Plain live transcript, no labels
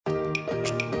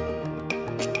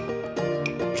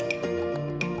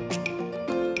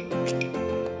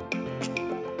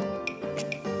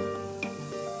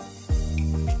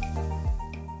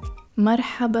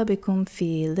مرحبا بكم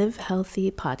في Live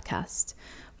Healthy Podcast.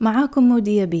 معاكم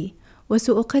مودية بي،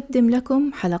 وسأقدم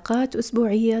لكم حلقات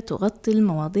أسبوعية تغطي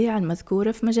المواضيع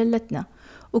المذكورة في مجلتنا،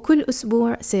 وكل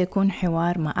أسبوع سيكون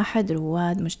حوار مع أحد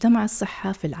رواد مجتمع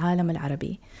الصحة في العالم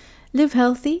العربي. Live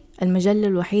Healthy المجلة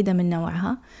الوحيدة من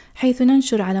نوعها، حيث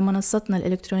ننشر على منصتنا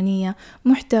الإلكترونية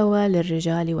محتوى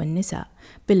للرجال والنساء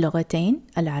باللغتين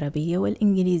العربية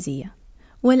والإنجليزية.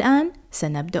 والآن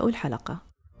سنبدأ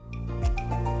الحلقة.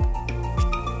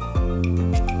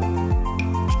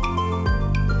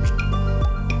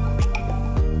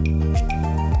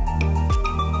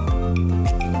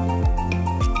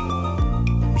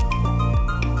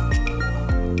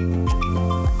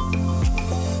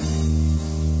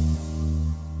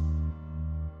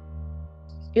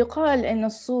 يقال إن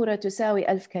الصورة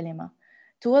تساوي 1000 كلمة.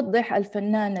 توضح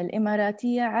الفنانة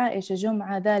الإماراتية عائشة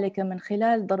جمعة ذلك من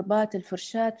خلال ضربات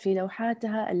الفرشاة في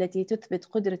لوحاتها التي تثبت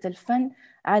قدرة الفن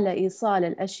على إيصال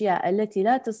الأشياء التي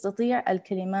لا تستطيع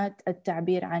الكلمات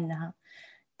التعبير عنها.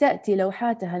 تأتي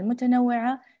لوحاتها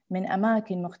المتنوعة من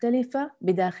أماكن مختلفة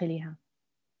بداخلها،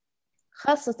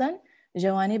 خاصة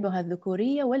جوانبها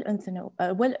الذكورية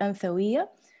والأنثوية،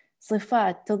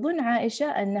 صفات تظن عائشة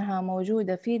أنها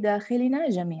موجودة في داخلنا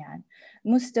جميعا،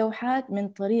 مستوحاة من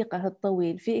طريقها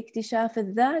الطويل في اكتشاف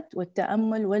الذات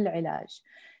والتأمل والعلاج.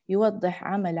 يوضح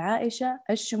عمل عائشة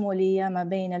الشمولية ما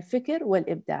بين الفكر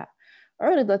والإبداع.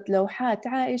 عرضت لوحات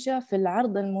عائشة في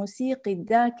العرض الموسيقي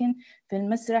الداكن في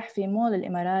المسرح في مول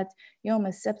الإمارات يوم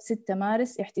السبت 6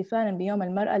 مارس احتفالاً بيوم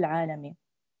المرأة العالمي.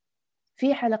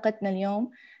 في حلقتنا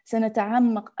اليوم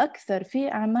سنتعمق أكثر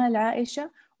في أعمال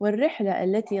عائشة والرحلة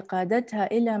التي قادتها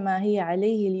إلى ما هي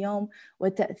عليه اليوم،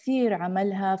 وتأثير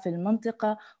عملها في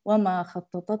المنطقة وما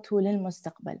خططته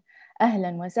للمستقبل. أهلا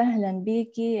وسهلا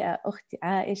بك يا أختي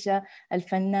عائشة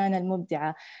الفنانة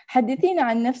المبدعة. حدثينا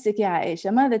عن نفسك يا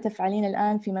عائشة، ماذا تفعلين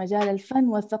الآن في مجال الفن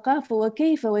والثقافة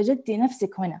وكيف وجدت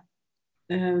نفسك هنا؟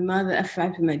 ماذا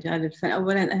أفعل في مجال الفن؟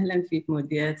 أولا أهلا فيك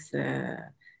موديات،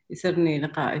 يسرني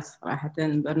لقائك صراحة،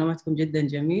 برنامجكم جدا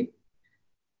جميل.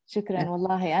 شكرا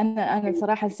والله، أنا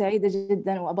صراحة سعيدة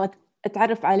جدا وأبغى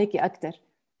أتعرف عليك أكثر.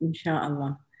 إن شاء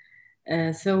الله.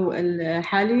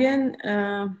 حاليا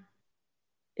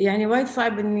يعني وايد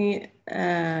صعب إني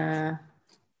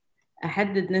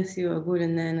أحدد نفسي وأقول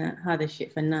إن أنا هذا الشيء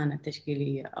فنانة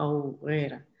تشكيلية أو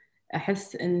غيره.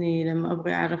 أحس إني لما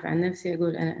أبغى أعرف عن نفسي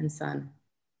أقول أنا إنسانة،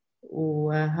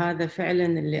 وهذا فعلا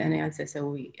اللي أنا جالسة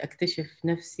أسويه، أكتشف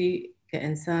نفسي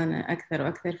كإنسانة أكثر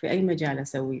وأكثر في أي مجال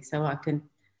أسويه، سواء كنت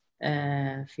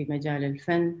في مجال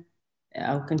الفن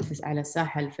أو كنت على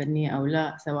الساحة الفنية أو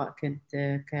لا، سواء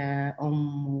كنت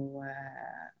كأم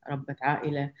وربة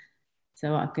عائلة،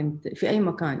 سواء كنت في أي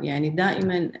مكان. يعني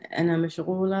دائما أنا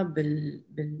مشغولة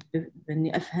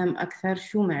بإني أفهم أكثر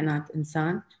شو معنات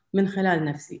إنسان من خلال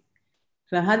نفسي.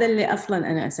 فهذا اللي أصلا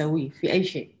أنا أسويه في أي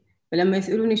شيء. فلما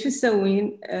يسألوني شو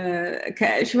تسوين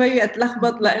شوية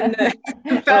أتلخبط، لأن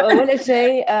ولا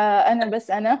شيء، أنا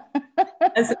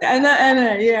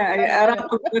يعني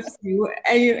أراقب نفسي،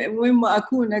 وين ما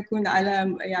أكون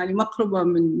على يعني مقربة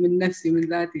من نفسي، من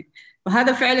ذاتي.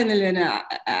 فهذا فعلا اللي أنا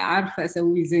عارفة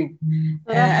أسويه زين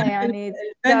صراحة. يعني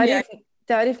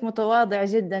تعريف متواضع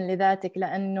جدا لذاتك،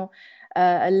 لأنه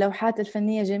اللوحات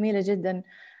الفنية جميلة جدا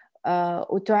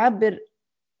وتعبر.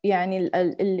 يعني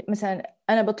مثلا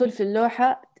أنا بطل في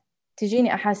اللوحة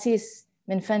تجيني أحاسيس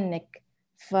من فنك،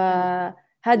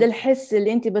 فهذا الحس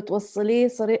اللي أنت بتوصليه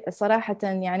صراحة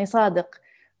يعني صادق.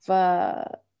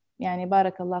 يعني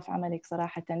بارك الله في عملك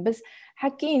صراحة. بس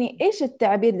حكيني إيش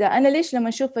التعبير ده؟ أنا ليش لما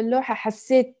أشوف اللوحة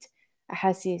حسيت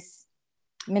أحاسيس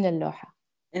من اللوحة؟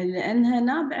 لأنها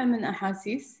نابعة من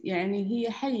أحاسيس، يعني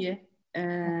هي حية.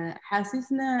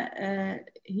 أحاسيسنا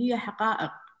هي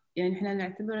حقائق. يعني إحنا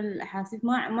نعتبر الأحاسيس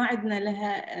ما عندنا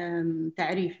لها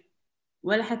تعريف،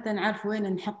 ولا حتى نعرف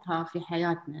وين نحطها في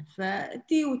حياتنا.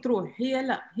 فتي وتروح، هي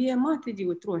لا، هي ما تجي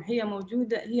وتروح، هي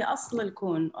موجودة، هي أصل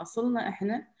الكون، أصلنا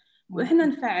إحنا، وإحنا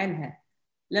نفعلها.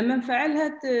 لما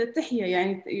نفعلها تحيا،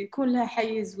 يعني يكون لها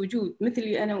حيز وجود،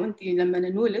 مثلي أنا وأنتي لما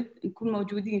نولد نكون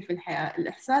موجودين في الحياة.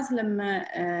 الإحساس لما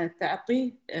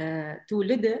تعطيه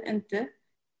تولده أنت،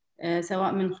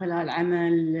 سواء من خلال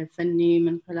عمل فني،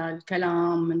 من خلال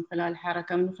كلام، من خلال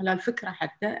حركة، من خلال فكرة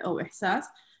حتى أو إحساس،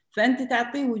 فأنت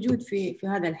تعطيه وجود في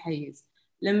هذا الحيز.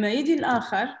 لما يجي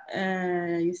الآخر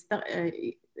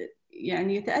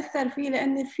يعني يتأثر فيه،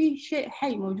 لأن في شيء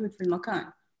حي موجود في المكان.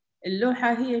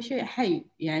 اللوحة هي شيء حي،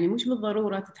 يعني مش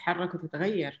بالضرورة تتحرك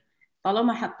وتتغير.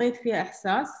 طالما حطيت فيها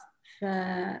إحساس،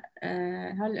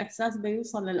 فهالإحساس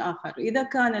بيوصل للآخر. إذا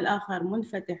كان الآخر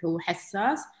منفتح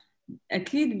وحساس،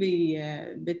 أكيد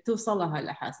بتوصلها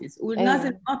الأحاسيس، والناس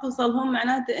اللي ايه ما توصلهم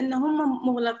معناته إنهم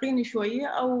مغلقين شوية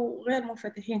أو غير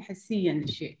منفتحين حسيا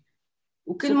للشيء.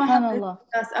 وكل ما سبحان حط الله.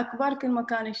 إحساس أكبر كل ما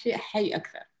كان الشيء حي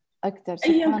أكثر. أكثر،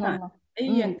 أيا سبحان كان، الله.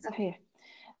 أيا كان. صحيح.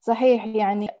 صحيح،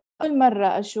 يعني أول مرة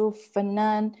أشوف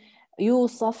فنان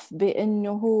يوصف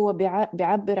بأنه هو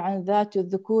بيعبر عن ذاته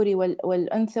الذكوري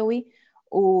والأنثوي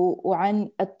وعن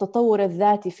التطور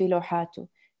الذاتي في لوحاته.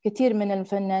 كثير من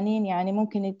الفنانين يعني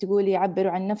ممكن تقولي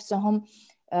يعبروا عن نفسهم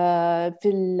في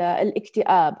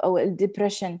الاكتئاب أو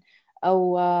الديبريشن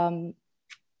أو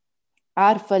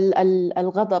عارفة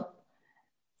الغضب.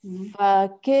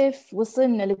 فكيف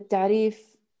وصلنا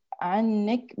للتعريف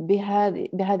عنك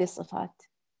بهذه الصفات؟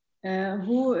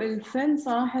 هو الفن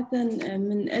صراحة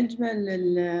من أجمل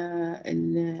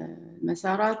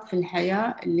المسارات في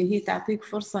الحياة، اللي هي تعطيك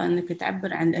فرصة أنك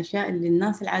تعبر عن الأشياء اللي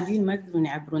الناس العاديين ما يقدرون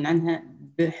يعبرون عنها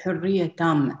بحرية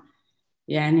تامة.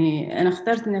 يعني أنا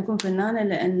اخترت أن أكون فنانة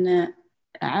لأن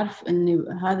أعرف أن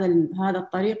هذا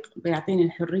الطريق بيعطيني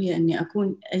الحرية أني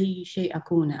أكون أي شيء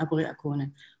أكونه أبغي أكونه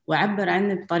وأعبر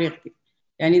عنه بطريقتي.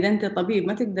 يعني إذا أنت طبيب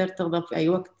ما تقدر تغضب في أي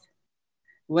وقت،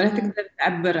 ولا تقدر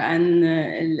تعبر عن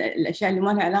الأشياء اللي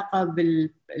ما لها علاقة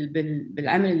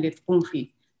بالعمل اللي تقوم فيه.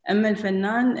 أما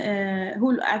الفنان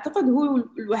هو أعتقد هو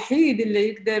الوحيد اللي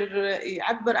يقدر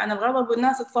يعبر عن الغضب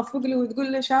والناس تصفق له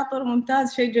وتقول له شاطر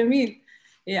ممتاز شيء جميل.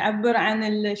 يعبر عن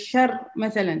الشر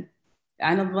مثلا،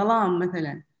 عن الظلام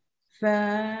مثلا.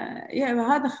 يعني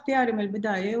هذا اختياري من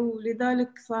البداية،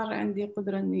 ولذلك صار عندي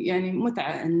قدرة إني يعني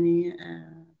متعة إني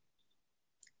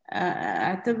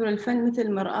أعتبر الفن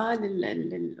مثل مرآة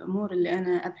للأمور اللي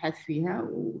أنا أبحث فيها.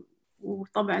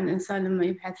 وطبعا الإنسان لما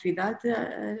يبحث في ذاته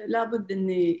لابد أن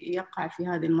يقع في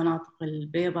هذه المناطق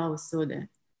البيضاء والسوداء.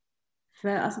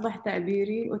 فأصبح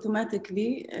تعبيري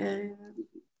أوتوماتيكلي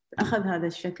أخذ هذا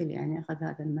الشكل، يعني أخذ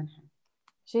هذا المنحى.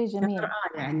 شيء جميل.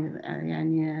 مرآة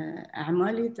يعني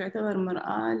أعمالي تعتبر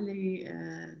مرآة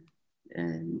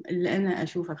اللي أنا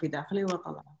أشوفه في داخلي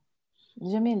وأطلعه.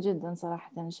 جميل جدا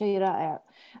صراحة، شيء رائع.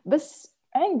 بس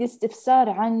عندي استفسار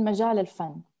عن مجال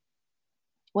الفن.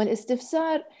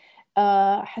 والاستفسار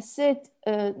حسيت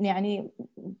يعني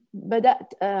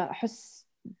بدأت أحس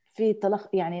في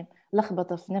يعني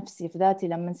لخبطة في نفسي في ذاتي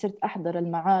لما صرت أحضر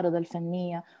المعارض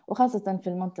الفنية، وخاصة في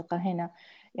المنطقة هنا.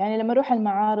 يعني لما أروح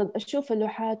المعارض أشوف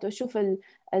اللوحات وأشوف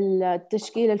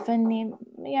التشكيل الفني،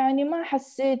 يعني ما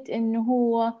حسيت إنه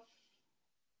هو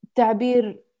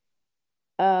تعبير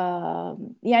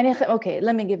يعني أوكي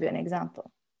let me give you an example.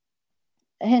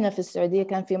 هنا في السعودية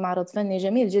كان في معرض فني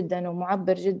جميل جدا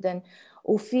ومعبر جدا،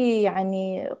 وفي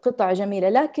يعني قطع جميلة،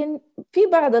 لكن في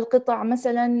بعض القطع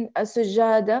مثلا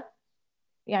سجادة،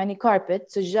 يعني كاربت،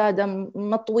 سجادة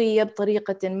مطوية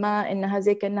بطريقة ما إنها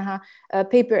زي كأنها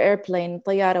paper airplane،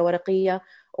 طيارة ورقية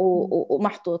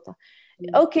ومحطوطة.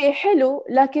 أوكي حلو،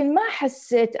 لكن ما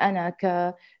حسيت أنا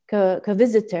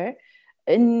كفيزيتر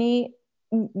إني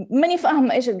ماني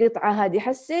فاهمة إيش القطعة هذه.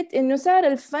 حسيت إنه صار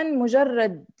الفن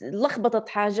مجرد لخبطة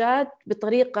حاجات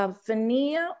بطريقة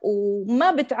فنية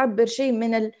وما بتعبر شيء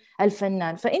من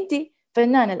الفنان. فأنتي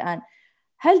فنان الآن،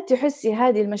 هل تحسي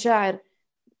هذه المشاعر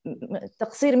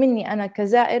تقصير مني أنا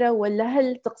كزائرة، ولا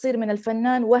هل تقصير من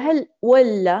الفنان،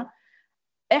 ولا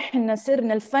إحنا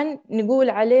صرنا الفن نقول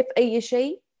عليه في أي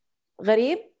شيء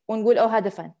غريب ونقول أوه هذا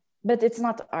فن، but it's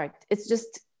not art, it's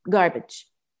just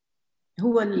garbage.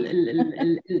 هو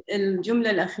الجملة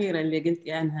الأخيرة اللي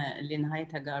قلتي عنها اللي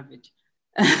نهايتها garbage.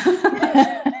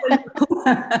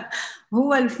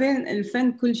 هو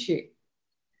الفن كل شيء.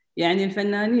 يعني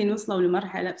الفنانين وصلوا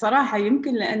لمرحلة بصراحة،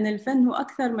 يمكن لأن الفن هو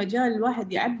أكثر مجال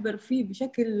الواحد يعبر فيه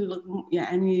بشكل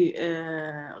يعني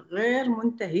غير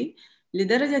منتهي،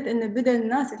 لدرجة أن بدأ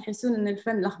الناس يحسون أن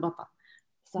الفن لخبطة.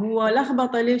 صح. هو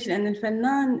لخبطة ليش؟ لأن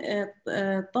الفنان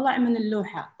طلع من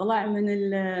اللوحة، طلع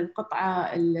من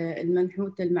القطعة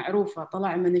المنحوتة المعروفة،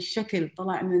 طلع من الشكل،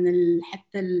 طلع من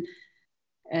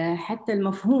حتى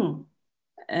المفهوم.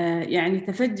 يعني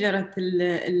تفجرت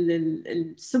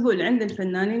السبل عند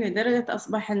الفنانين لدرجة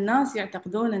أصبح الناس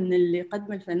يعتقدون أن اللي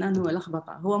يقدم الفنان هو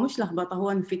لخبطة. هو مش لخبطة،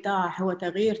 هو انفتاح، هو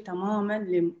تغيير تماما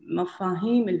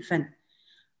لمفاهيم الفن.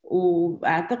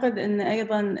 وأعتقد أن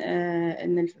أيضا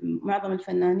أن معظم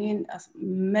الفنانين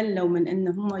ملوا من أن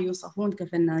هم يوصفون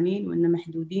كفنانين، وأن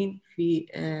محدودين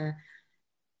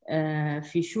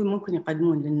في شو ممكن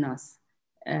يقدمون للناس.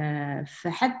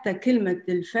 فحتى كلمة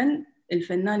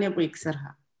الفنان يبغى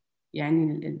يكسرها.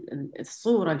 يعني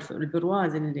الصورة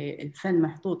البرواز اللي الفن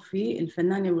محطوط فيه،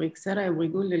 الفنان يبغى يكسرها، يبغى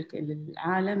يقول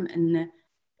للعالم أن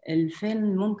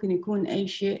الفن ممكن يكون أي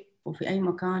شيء وفي أي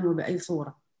مكان وبأي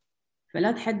صورة.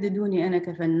 فلا تحددوني أنا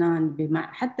كفنان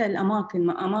حتى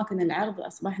أماكن العرض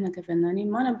أصبحنا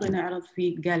كفنانين ما نبغي نعرض في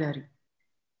جاليري.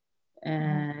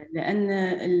 لأن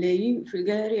اللي في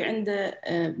الجاليري عنده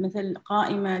مثل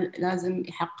قائمة لازم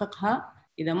يحققها،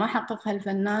 إذا ما حققها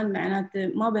الفنان معناته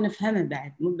ما بنفهمه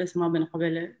بعد، مو بس ما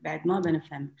بنقبله، بعد ما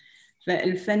بنفهمه.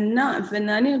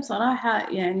 الفنانين بصراحة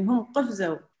يعني هم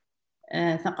قفزوا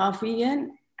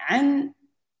ثقافيا عن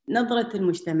نظرة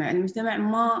المجتمع.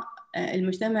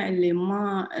 المجتمع اللي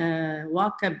ما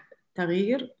واكب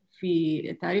تغيير في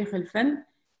تاريخ الفن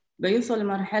بيوصل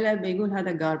لمرحلة بيقول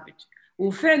هذا garbage.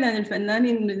 وفعلا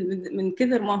الفنانين من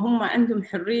كثر ما هم عندهم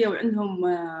حرية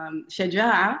وعندهم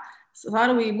شجاعة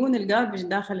صاروا يبون الجاربج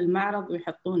داخل المعرض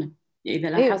ويحطونه، إذا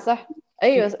لاحظت. أيوة صح،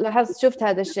 أيوة لاحظت، شفت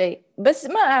هذا الشيء. بس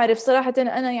ما أعرف صراحة،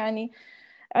 أنا يعني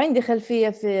عندي خلفية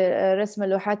في رسم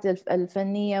اللوحات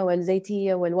الفنية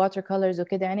والزيتية والواتر كولرز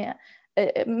وكذا، يعني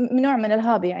نوع من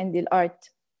الهابي عندي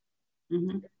الآرت.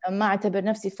 ما أعتبر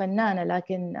نفسي فنانة،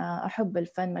 لكن أحب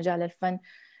الفن، مجال الفن.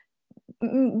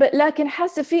 لكن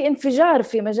حاسة في انفجار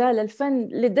في مجال الفن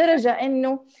لدرجة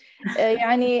إنه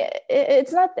يعني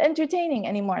it's not entertaining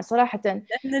anymore صراحة.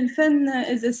 لأن الفن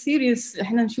is a serious،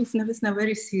 إحنا نشوف نفسنا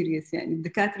very serious، يعني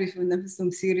الدكاترة يشوفون نفسهم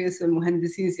serious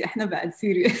والمهندسين إحنا بعد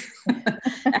serious.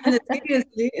 إحنا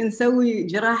seriously نسوي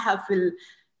جراحة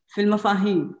في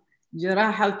المفاهيم،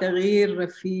 جراحة وتغيير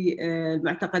في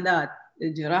المعتقدات،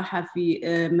 جراحة في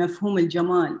مفهوم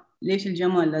الجمال. ليش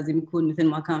الجمال لازم يكون مثل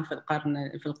ما كان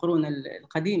في القرون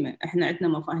القديمة؟ إحنا عندنا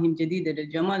مفاهيم جديدة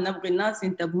للجمال نبغي الناس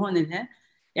ينتبهون لها،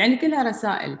 يعني كلها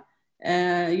رسائل.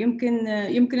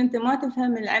 يمكن أنت ما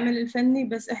تفهم العمل الفني،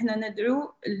 بس إحنا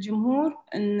ندعو الجمهور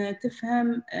أن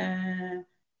تفهم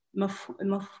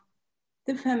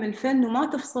تفهم الفن وما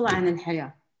تفصله عن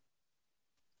الحياة.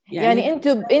 يعني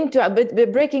انتوا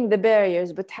breaking the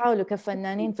barriers، بتحاولوا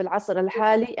كفنانين في العصر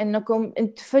الحالي انكم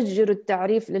تفجروا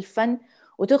التعريف للفن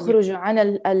وتخرجوا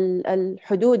عن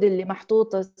الحدود اللي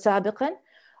محطوطة سابقا،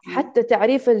 حتى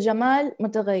تعريف الجمال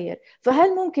متغير.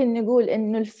 فهل ممكن نقول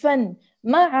انه الفن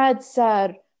ما عاد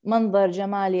صار منظر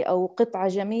جمالي او قطعة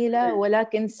جميلة،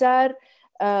 ولكن صار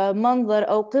منظر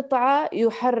او قطعة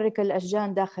يحرك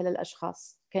الاشجان داخل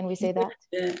الاشخاص؟ Can we say that؟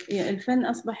 الفن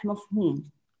اصبح مفهوم.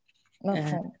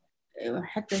 مفهوم.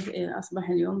 حتى أصبح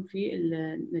اليوم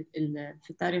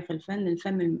في تاريخ الفن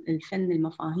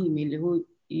المفاهيمي، اللي هو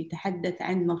يتحدث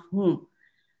عن مفهوم،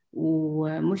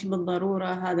 ومش بالضرورة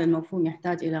هذا المفهوم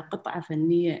يحتاج إلى قطعة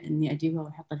فنية إني أجيبها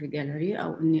وأحطها في جاليري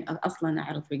أو إني أصلاً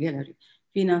أعرض في جاليري.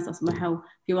 في ناس أصبحوا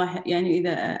في واحد، يعني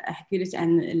إذا أحكي لك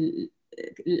عن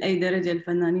لأي درجة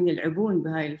الفنانين يلعبون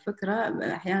بهاي الفكرة،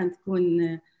 أحياناً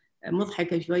تكون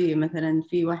مضحكة شوية. مثلاً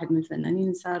في واحد من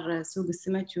الفنانين صار سوق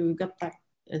السمك ويقطع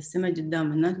السمك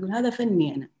قدام الناس، يقول هذا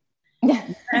فني.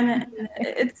 أنا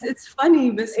it's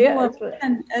funny، بس هو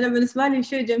أنا بالنسبة لي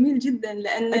شيء جميل جدا،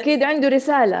 لأن أكيد عنده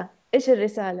رسالة. إيش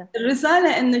الرسالة؟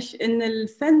 الرسالة إن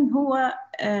الفن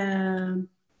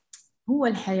هو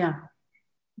الحياة.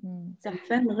 صح.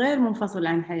 الفن غير منفصل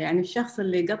عن الحياة. يعني الشخص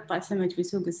اللي يقطع سمك في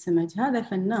سوق السمك هذا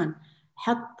فنان،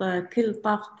 حط كل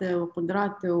طاقته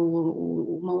وقدراته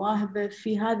ومواهبه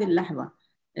في هذه اللحظة،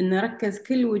 إنه ركز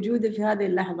كل وجوده في هذه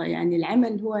اللحظة. يعني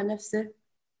العمل هو نفسه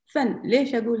فن.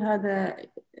 ليش أقول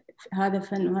هذا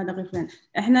فن وهذا غير فن؟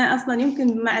 إحنا أصلاً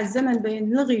يمكن مع الزمن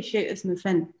بنلغي شيء اسمه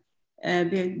فن.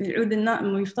 بيعود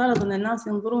يفترض أن الناس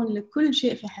ينظرون لكل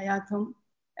شيء في حياتهم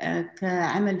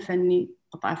كعمل فني،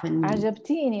 قطعة فنية.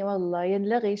 عجبتيني والله،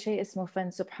 ينلغي شيء اسمه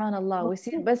فن، سبحان الله،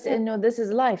 ويصير بس إنه this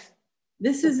is life.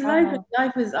 This is life.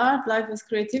 Life is art. Life is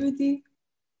creativity.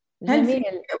 هل في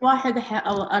واحد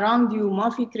around you ما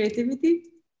في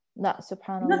creativity؟ لا،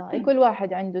 سبحان الله، كل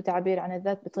واحد عنده تعبير عن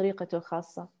الذات بطريقته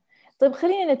الخاصة. طيب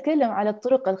خلينا نتكلم على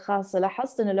الطرق الخاصة.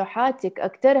 لاحظت أن لوحاتك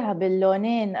أكثرها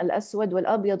باللونين الأسود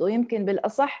والأبيض، ويمكن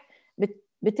بالأصح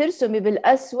بترسمي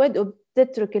بالأسود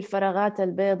وبتترك الفراغات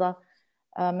البيضاء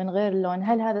من غير لون.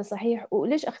 هل هذا صحيح؟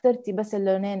 وليش اخترتي بس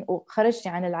اللونين وخرجتي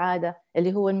عن العادة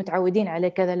اللي هو المتعودين عليه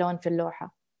كذا لون في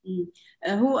اللوحة؟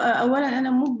 هو أولا أنا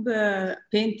مو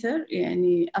بينتر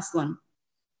يعني أصلا،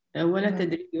 ولا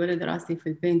تدريبي ولا دراستي في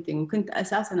البينتينج، وكنت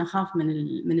أساسا أخاف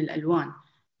من الألوان.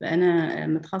 فأنا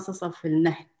متخصصة في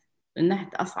النحت.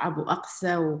 النحت أصعب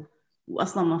وأقسى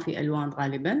وأصلا ما في ألوان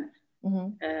غالبا.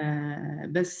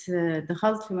 بس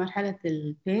دخلت في مرحلة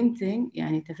البينتينج،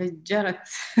 يعني تفجرت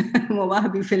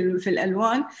مواهبي في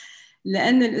الألوان،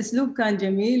 لأن الأسلوب كان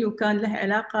جميل وكان له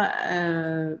علاقة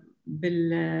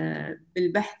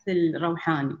بالبحث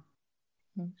الروحاني.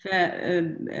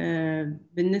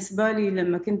 فبالنسبة لي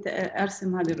لما كنت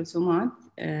أرسم هذه الرسومات،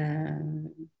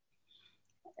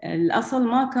 الأصل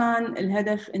ما كان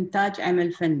الهدف إنتاج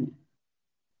عمل فني.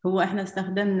 هو احنا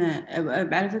استخدمنا،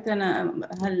 على فكرة أنا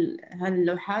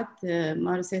هاللوحات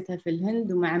مارستها في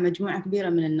الهند ومع مجموعة كبيرة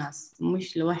من الناس،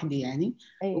 مش لوحدي يعني.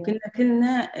 أيوة.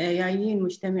 وكنا جايين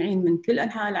مجتمعين من كل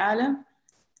أنحاء العالم.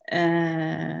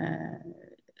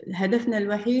 هدفنا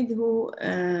الوحيد هو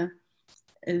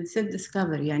السيلف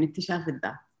ديسكفري، يعني اكتشاف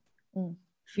الذات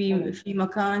في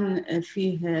مكان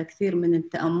فيه كثير من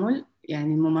التأمل،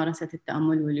 يعني ممارسة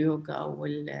التأمل واليوغا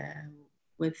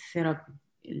والثيرابي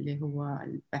اللي هو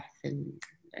البحث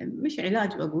مش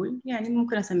علاج بقول، يعني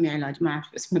ممكن أسميه علاج، ما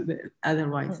أعرف اسمه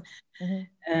otherwise.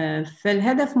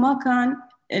 فالهدف ما كان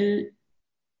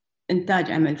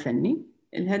إنتاج عمل فني،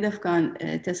 الهدف كان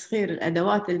تسخير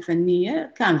الأدوات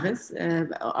الفنية، كانفاس،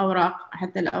 أوراق،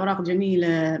 حتى الأوراق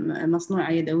جميلة مصنوعة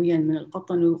يدويا من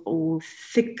القطن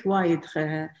وثك وايد،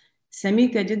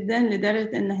 سميكة جدا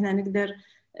لدرجة أن احنا نقدر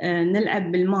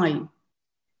نلعب بالماء.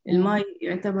 الماء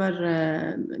يعتبر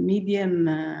ميديم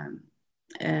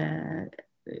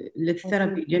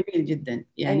للثيرابي، جميل جدا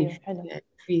يعني. أيوة.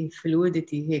 في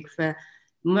فلويدتي هيك.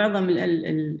 فمعظم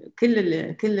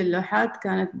كل اللوحات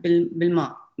كانت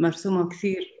بالماء مرسومة،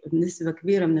 كثير بنسبة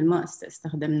كبيرة من الماء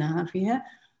استخدمناها فيها.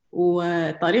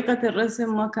 وطريقة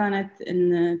الرسم ما كانت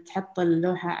إن تحط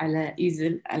اللوحة على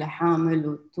إيزل، على حامل،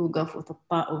 وتوقف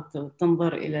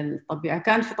وتنظر إلى الطبيعة.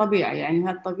 كان في طبيعة، يعني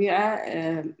هالطبيعة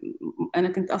أنا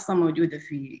كنت أصلا موجودة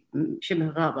في شبه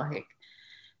غابة هيك.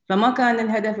 فما كان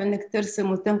الهدف انك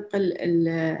ترسم وتنقل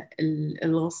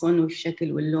الغصن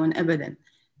والشكل واللون ابدا.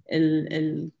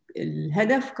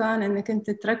 الهدف كان انك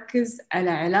انت تركز على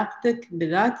علاقتك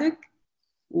بذاتك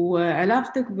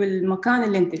وعلاقتك بالمكان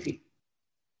اللي انت فيه،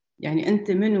 يعني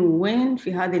انت من وين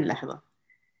في هذه اللحظة.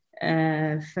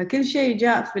 فكل شيء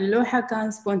جاء في اللوحة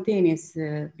كان سبونتينيوس،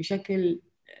 بشكل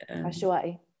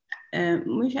عشوائي.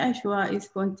 مش عشوائي،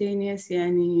 سبونتينيوس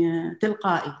يعني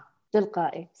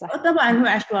تلقائي صح. طبعا هو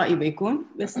عشوائي بيكون،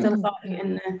 بس تلقائي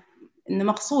انه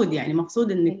مقصود، يعني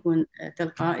مقصود انه يكون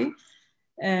تلقائي.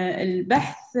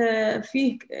 البحث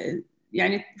فيه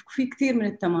يعني في كثير من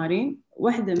التمارين.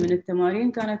 واحدة من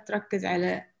التمارين كانت تركز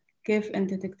على كيف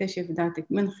أنت تكتشف ذاتك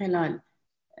من خلال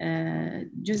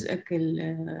جزءك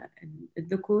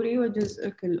الذكوري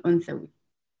وجزءك الأنثوي.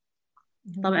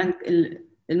 طبعا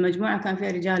المجموعة كان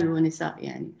فيها رجال ونساء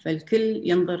يعني، فالكل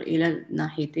ينظر إلى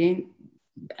الناحيتين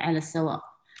على السواء.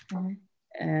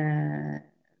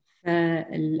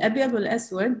 فالأبيض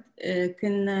والأسود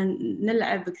كنا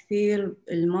نلعب كثير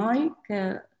الماي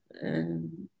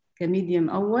كميديم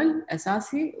أول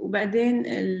أساسي، وبعدين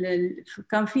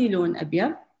كان في لون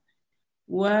أبيض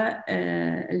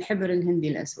والحبر الهندي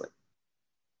الأسود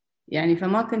يعني.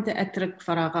 فما كنت أترك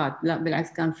فراغات، لا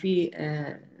بالعكس، كان في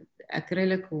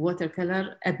أكريليك ووتر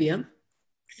كلر أبيض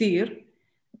كثير،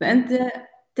 فأنت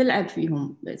تلعب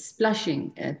فيهم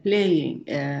سبلاشينج، بلاينج.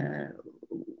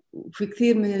 وفي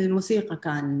كثير من الموسيقى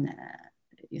كان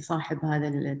يصاحب هذا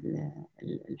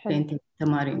البينتينج،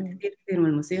 التمارين كثير من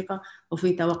الموسيقى،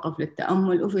 وفي توقف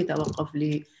للتأمل، وفي توقف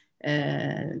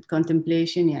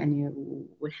للكونتمبليشن يعني،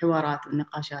 والحوارات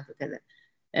والنقاشات وكذا،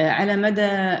 على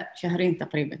مدى شهرين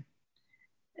تقريبا.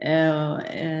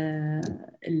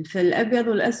 في الأبيض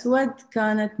والأسود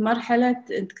كانت مرحلة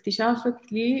اكتشافك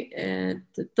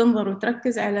تنظر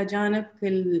وتركز على جانبك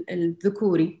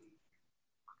الذكوري.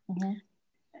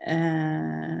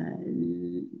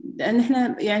 لأن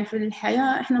إحنا يعني في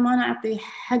الحياة إحنا ما نعطي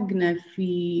حقنا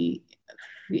في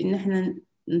إن إحنا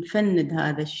نفند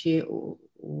هذا الشيء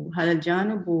وهذا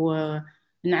الجانب،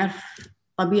 ونعرف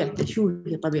طبيعته، شو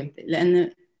هي طبيعته. لأن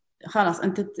خلاص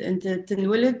أنت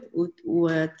تنولد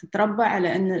وتتربى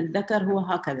على أن الذكر هو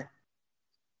هكذا،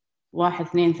 1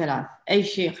 2 3، أي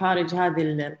شيء خارج هذه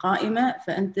القائمة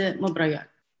فأنت مو بريال،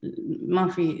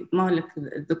 ما لك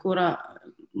الذكورة،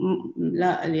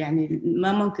 لا يعني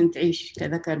ما ممكن تعيش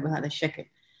كذكر بهذا الشكل.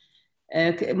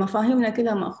 مفاهيمنا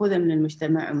كلها مأخوذة من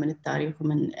المجتمع ومن التاريخ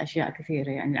ومن أشياء كثيرة،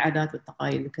 يعني العادات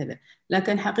والتقاليد وكذا.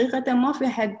 لكن حقيقة ما في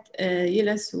حد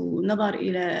يلس ونظر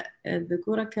إلى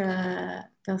الذكورة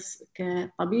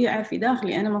كطبيعة في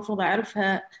داخلي أنا مفروض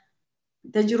أعرفها،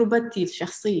 تجربتي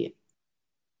الشخصية.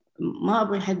 ما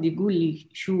أبغى حد يقول لي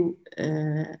شو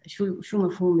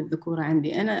مفهوم الذكورة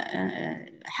عندي أنا.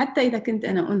 حتى إذا كنت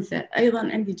أنا أنثى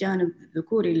أيضا عندي جانب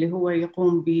ذكوري اللي هو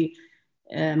يقوم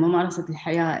بممارسة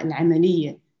الحياة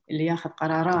العملية، اللي ياخذ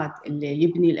قرارات، اللي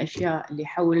يبني الأشياء، اللي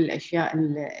يحول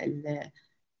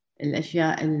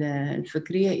الأشياء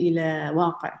الفكرية إلى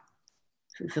واقع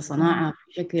في صناعة،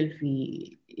 في شكل،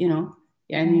 في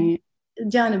يعني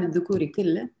الجانب الذكوري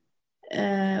كله.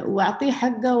 وأعطيه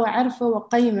حقه وأعرفه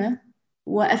وقيمه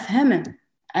وأفهمه،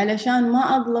 علشان ما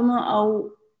أظلمه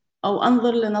أو أو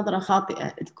أنظر لنظرة خاطئة،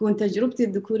 تكون تجربتي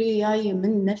الذكورية جاية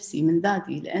من نفسي، من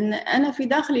ذاتي، لأن أنا في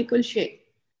داخلي كل شيء.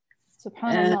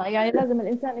 سبحان الله. يعني لازم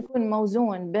الإنسان يكون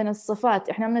موزون بين الصفات.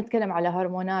 إحنا ما بنتكلم على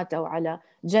هرمونات أو على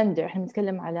جندر، إحنا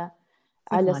بنتكلم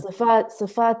على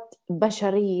صفات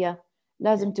بشرية،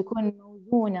 لازم تكون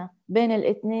موزونة بين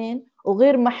الاثنين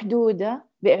وغير محدودة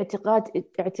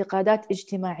باعتقادات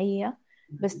اجتماعية،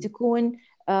 بس تكون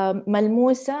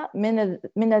ملموسة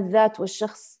من الذات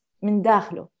والشخص من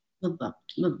داخله.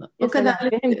 بالضبط بالضبط.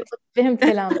 وكذلك فهمت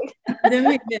كلامك.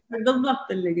 جميل،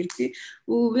 بالضبط اللي قلتي.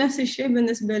 ونفس الشيء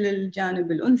بالنسبة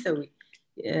للجانب الأنثوي.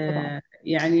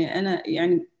 يعني أنا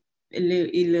يعني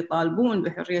اللي يطالبون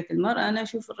بحرية المرأة، أنا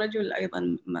أشوف الرجل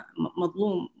أيضا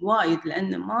مظلوم وايد،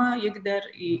 لأنه ما يقدر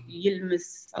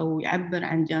يلمس أو يعبر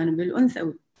عن جانب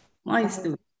الأنثوي، ما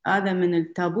يستوي. هذا من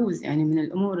التابوز، يعني من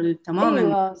الأمور اللي تماما.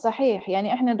 أيوة صحيح.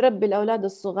 يعني إحنا نربي الأولاد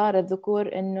الصغار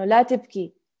الذكور إنه لا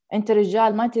تبكي، أنت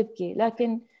رجال ما تبكي،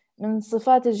 لكن من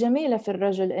الصفات الجميلة في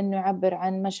الرجل إنه يعبر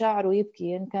عن مشاعره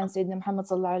ويبكي. إن كان سيدنا محمد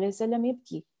صلى الله عليه وسلم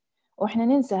يبكي، وإحنا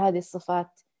ننسى هذه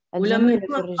الصفات ولما الجميلة في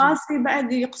يكون الرجال. قاسي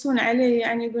بعد يقصون عليه،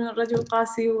 يعني يقولون الرجل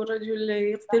قاسي والرجل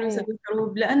يقتل ويسوي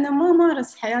حروب، لأنه ما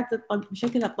مارس حياته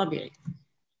بشكلها الطبيعي.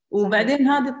 وبعدين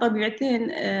هذه الطبيعتين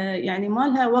يعني ما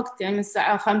لها وقت، يعني من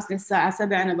الساعة 5 للساعة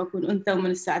 7 أنا بكون أنثى،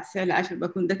 ومن الساعة 9 ل 10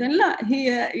 بكون ذكر. لا،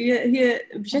 هي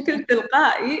بشكل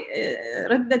تلقائي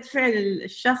ردة فعل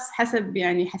الشخص حسب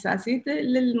يعني حساسيته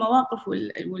للمواقف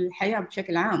والحياة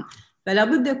بشكل عام. فلا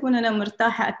بد أكون أنا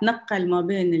مرتاحة أتنقل ما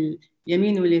بين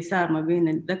اليمين واليسار، ما بين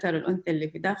الذكر والأنثى اللي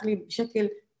في داخلي بشكل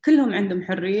كلهم عندهم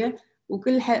حرية،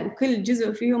 وكل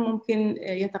جزء فيهم ممكن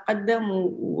يتقدم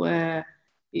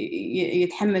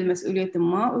يتحمل مسؤولية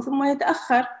ما، ثم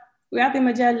يتأخر ويعطي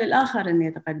مجال للآخر أن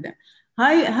يتقدم.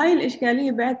 هاي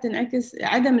الإشكالية بعد تنعكس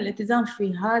عدم الاتزان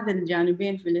في هذا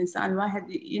الجانبين في الإنسان الواحد،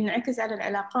 ينعكس على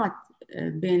العلاقات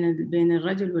بين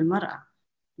الرجل والمرأة،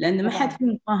 لأن ما حد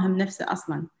فيهم فاهم نفسه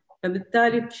أصلا،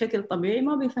 فبالتالي بشكل طبيعي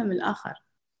ما بيفهم الآخر.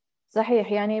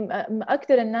 صحيح. يعني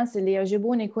أكثر الناس اللي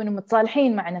يعجبوني يكونوا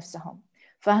متصالحين مع نفسهم،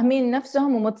 فاهمين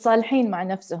نفسهم ومتصالحين مع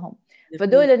نفسهم.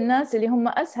 فدول الناس اللي هم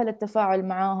أسهل التفاعل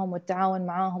معاهم والتعاون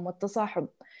معاهم والتصاحب،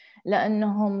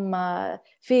 لأنهم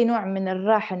في نوع من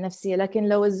الراحة النفسية. لكن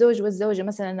لو الزوج والزوجة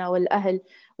مثلا أو الأهل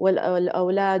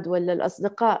والأولاد ولا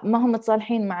الأصدقاء ما هم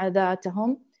متصالحين مع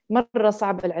ذاتهم، مرة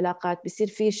صعب العلاقات، بيصير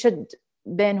في شد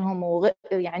بينهم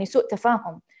يعني سوء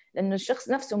تفاهم، لأنه الشخص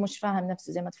نفسه مش فاهم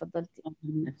نفسه زي ما تفضلتي.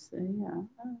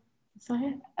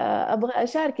 صحيح. أبغى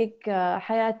أشاركك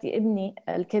حياتي. ابني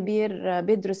الكبير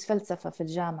بيدرس فلسفة في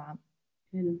الجامعة.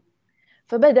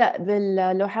 فبدأ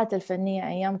باللوحات الفنية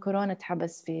أيام كورونا،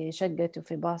 تحبس في شقته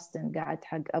في بoston، قعد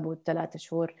حق أبو 3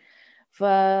 شهور.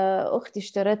 فأختي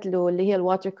اشترت له اللي هي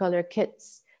الواتر كولر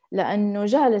كيتس، لأنه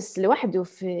جالس لوحده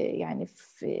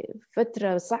في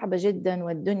فترة صعبة جدا،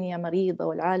 والدنيا مريضة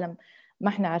والعالم ما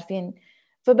احنا عارفين.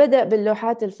 فبدأ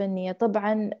باللوحات الفنية.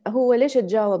 طبعا هو ليش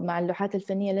تجاوب مع اللوحات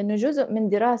الفنية؟ لأنه جزء من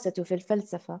دراسته في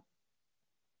الفلسفة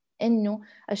إنه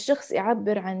الشخص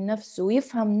يعبر عن نفسه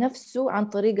ويفهم نفسه عن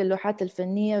طريق اللوحات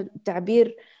الفنية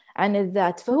والتعبير عن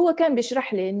الذات. فهو كان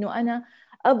بيشرح لي إنه أنا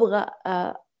أبغى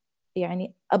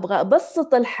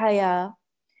أبسط الحياة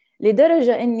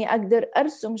لدرجة إني أقدر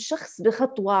أرسم شخص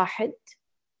بخط واحد،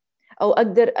 أو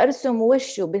أقدر أرسم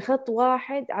وشه بخط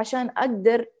واحد عشان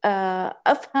أقدر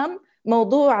أفهم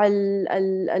موضوع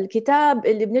الكتاب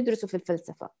اللي بندرسه في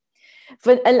الفلسفة.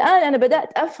 فالآن أنا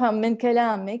بدأت أفهم من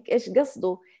كلامك إيش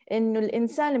قصده، إنه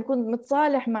الإنسان اللي يكون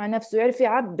متصالح مع نفسه يعرف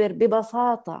يعبر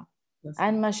ببساطة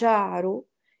عن مشاعره،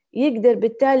 يقدر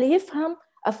بالتالي يفهم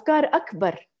أفكار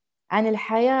أكبر عن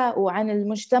الحياة وعن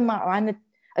المجتمع وعن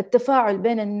التفاعل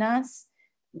بين الناس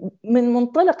من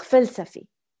منطلق فلسفي.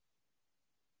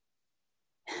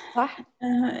 صح؟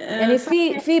 يعني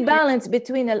في بالانس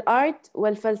بين الارت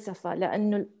والفلسفة،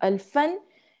 لأنه الفن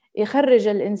يخرج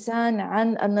الإنسان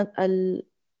عن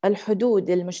الحدود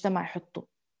اللي المجتمع يحطه،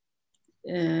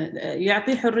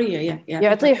 يعطيه حرية،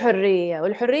 يعطيه حرية،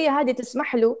 والحرية هذه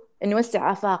تسمح له إنه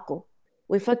يوسع آفاقه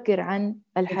ويفكر عن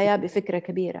الحياة بفكرة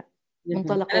كبيرة،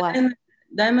 منطلق واسع.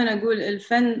 دائما أقول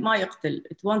الفن ما يقتل،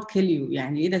 it won't kill you.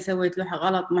 يعني إذا سويت لوحة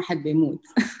غلط ما حد بيموت.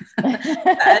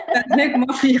 هيك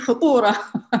ما في خطورة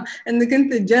إنك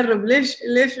أنت تجرب.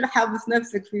 ليش حابس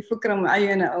نفسك في فكرة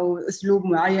معينة أو أسلوب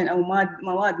معين أو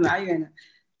مواد معينة؟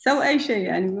 سوي أي شيء،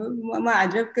 يعني ما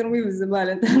عجبك ارميه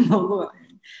بالزبالة، انتهى الموضوع.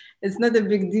 It's not a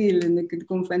big deal إنك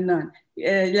تكون فنان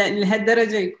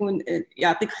لهالدرجة، يكون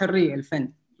يعطيك حرية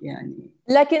الفن يعني.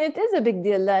 لكن it is a big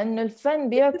deal، لأنه الفن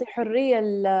بيعطي حرية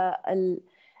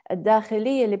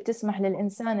الداخلية اللي بتسمح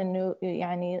للإنسان إنه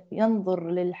يعني ينظر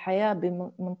للحياة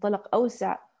بمنطلق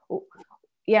أوسع.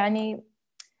 يعني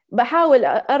بحاول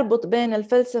أربط بين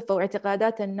الفلسفة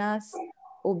واعتقادات الناس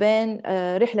وبين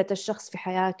رحلة الشخص في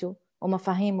حياته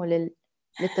ومفاهيمه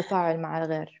للتفاعل مع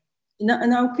الغير.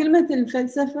 نوع كلمة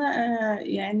الفلسفة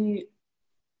يعني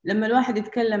لما الواحد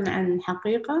يتكلم عن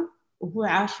حقيقة وهو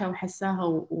عاشها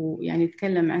وحساها ويعني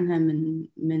يتكلم عنها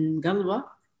من قلبه،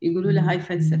 يقولوا له هاي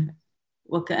فلسفة.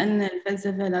 وكأن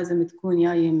الفلسفة لازم تكون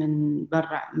جاية من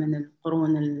برا، من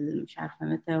القرون مش عارفة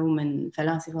متى، ومن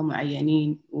فلاسفة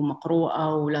معينين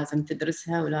ومقروءة ولازم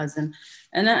تدرسها ولازم.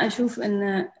 أنا أشوف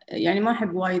أن يعني ما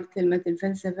أحب وايد كلمة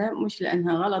الفلسفة، مش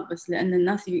لأنها غلط بس لأن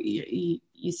الناس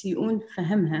يسيئون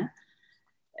فهمها.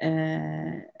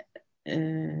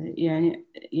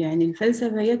 يعني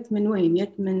الفلسفة جت من وين؟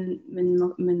 جت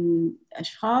من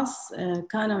أشخاص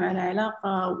كانوا على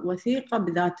علاقة وثيقة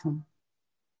بذاتهم.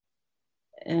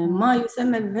 ما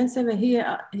يسمى الفلسفة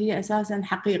هي أساسا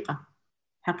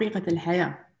حقيقة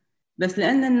الحياة. بس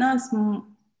لأن الناس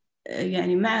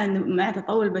يعني مع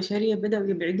تطور البشرية بدأوا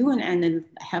يبعدون عن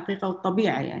الحقيقة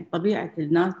والطبيعة، يعني طبيعة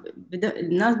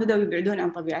الناس بدأوا يبعدون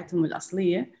عن طبيعتهم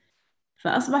الأصلية،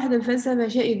 فأصبحت الفلسفة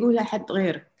شيء يقولها حد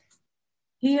غيرك.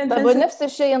 هي طيب الفلسفة ونفس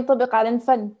الشيء ينطبق على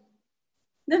الفن؟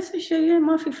 نفس الشيء،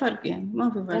 ما في فرق، يعني ما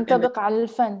في فرق ينطبق على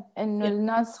الفن إنه أبدا.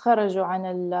 الناس خرجوا عن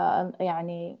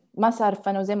يعني ما صار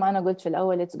فن، وزي ما أنا قلت في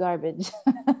الأول it's garbage.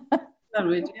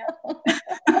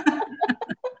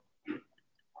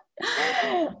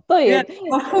 طيب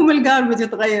مفهوم الجاربج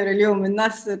تغير اليوم،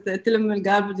 الناس تلم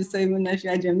الجاربج تسوي منه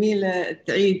أشياء جميلة،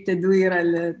 تعيد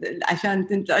تدويره عشان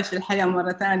تنتعش الحياة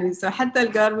مرة ثانية. حتى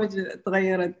الجاربج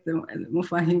تغيرت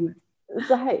مفاهيمه.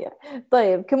 صحيح.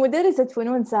 طيب كمدرسة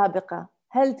فنون سابقة،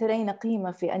 هل ترين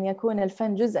قيمة في أن يكون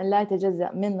الفن جزءا لا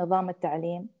يتجزأ من نظام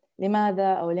التعليم؟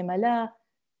 لماذا أو لما لا؟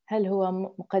 هل هو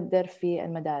مقدر في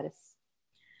المدارس؟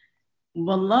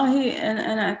 والله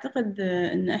أنا أعتقد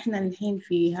أن إحنا الحين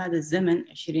في هذا الزمن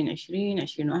 2020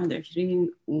 2021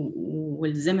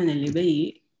 والزمن اللي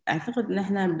بيجي، أعتقد أن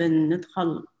إحنا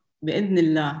بندخل بإذن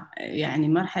الله يعني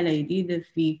مرحلة جديدة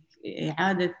في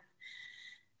إعادة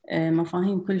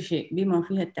مفاهيم كل شيء بما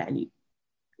فيها التعليم.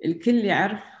 الكل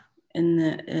يعرف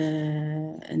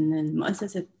أن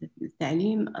مؤسسة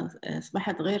التعليم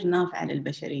أصبحت غير نافعة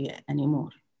للبشرية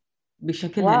anymore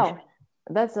بشكلها واو الحالي.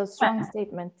 that's a strong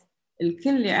statement.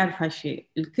 الكل يعرف هالشيء،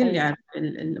 الكل أيوة. يعرف.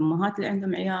 الأمهات اللي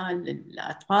عندهم عيال،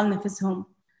 الأطفال نفسهم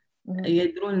مم.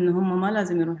 يدرون إن هم ما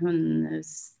لازم يروحون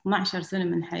 12 سنة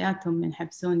من حياتهم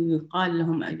ينحبسون، يقال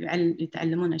لهم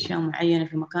يتعلمون أشياء معينة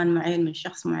في مكان معين من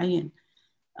شخص معين.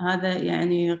 هذا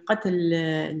يعني قتل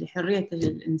لحرية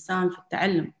الإنسان في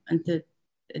التعلم. أنت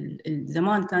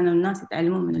زمان كانوا الناس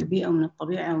يتعلمون من البيئة ومن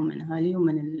الطبيعة ومن أهاليهم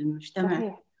ومن المجتمع.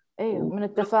 صحيح. أيوة، من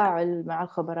التفاعل مع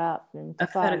الخبراء، من أكثر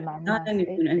التفاعل مع استعدادا الناس.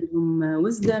 يكون عندهم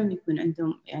وزدم، يكون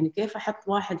عندهم يعني كيف أحط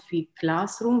واحد في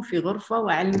كلاس روم في غرفة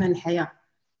وأعلمه الحياة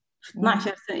في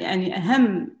 12 سنة. يعني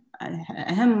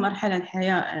أهم مرحلة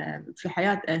الحياة في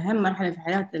حياة، أهم مرحلة في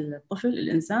حياة الطفل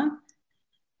الإنسان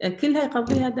كلها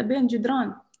يقضيها بين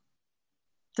جدران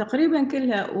تقريبا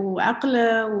كلها،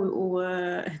 وعقله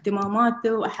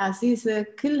واهتماماته وأحاسيسه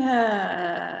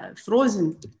كلها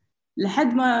فروزن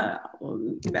لحد ما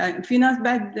في ناس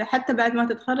حتى بعد ما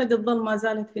تتخرج تظل ما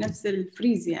زالت في نفس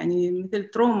الفريز، يعني مثل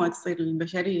تروما تصير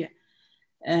للبشرية.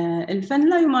 الفن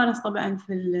لا يمارس طبعا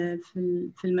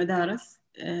في المدارس.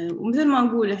 ومثل ما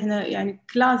نقول احنا يعني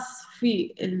كلاس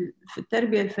في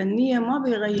التربية الفنية ما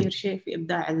بيغير شيء في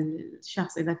إبداع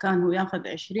الشخص إذا كان هو ياخذ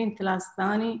 20 كلاس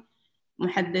ثاني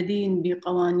محددين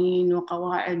بقوانين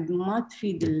وقواعد ما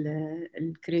تفيد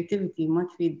الكرياتيفيتي، ما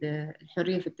تفيد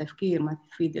الحرية في التفكير، ما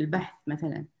تفيد البحث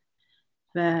مثلا.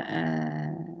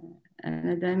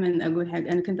 أنا دائما أقول حق،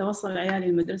 أنا كنت أوصل عيالي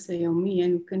المدرسة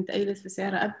يوميا وكنت أجلس في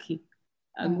السيارة أبكي،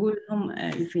 أقول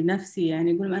لهم في نفسي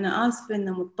يعني أقول لهم أنا آسفة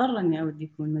إن مضطرة إني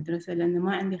أوديكم المدرسة لأن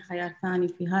ما عندي خيار ثاني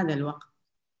في هذا الوقت.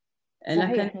 لكن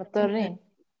صحيح، مضطرين.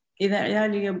 إذا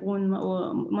عيالي يبغون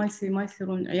ما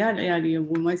يصيرون عيالي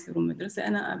يبغون ما يصيرون مدرسة،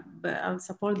 أنا I'll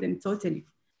support them totally.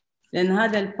 لأن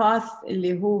هذا الباث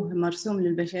اللي هو مرسوم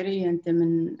للبشرية، أنت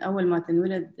من أول ما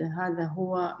تنولد هذا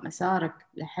هو مسارك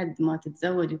لحد ما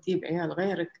تتزوج وتجيب عيال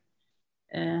غيرك.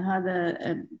 هذا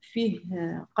فيه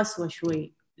قسوة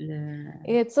شوي.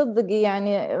 إيه تصدقي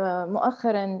يعني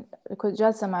مؤخرا كنت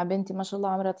جالسة مع بنتي ما شاء الله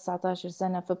عمرها 19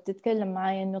 سنة، فبتتكلم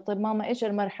معي إنه طيب ماما إيش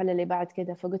المرحلة اللي بعد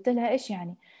كده؟ فقلت لها إيش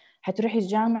يعني؟ حتروحي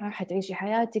الجامعة، حتعيشي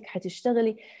حياتك،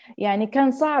 حتشتغلي. يعني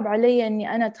كان صعب علي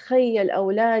إني أنا أتخيل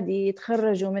أولادي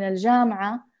يتخرجوا من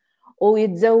الجامعة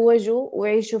ويتزوجوا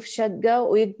ويعيشوا في شقة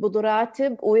ويقبضوا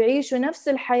راتب ويعيشوا نفس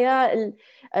الحياة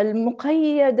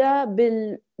المقيدة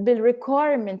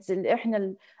بالريكويرمنتس اللي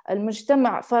إحنا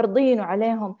المجتمع فرضينه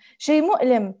عليهم. شيء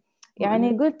مؤلم.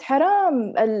 يعني قلت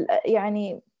حرام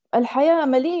يعني الحياة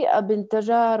مليئة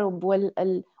بالتجارب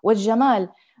والجمال.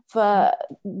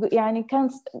 يعني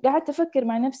قعدت أفكر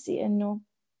مع نفسي إنه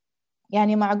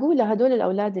يعني معقولة هدول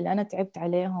الأولاد اللي أنا تعبت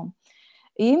عليهم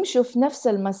يمشوا في نفس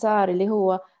المسار اللي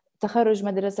هو تخرج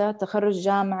مدرسة، تخرج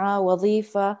جامعة،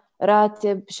 وظيفة،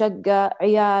 راتب، شقة،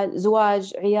 عيال،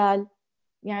 زواج، عيال،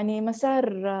 يعني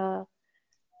مسار.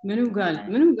 منو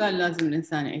قال لازم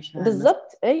الإنسان يعيش هذا المسار؟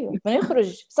 بالضبط، أيوه، من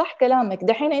يخرج. صح كلامك.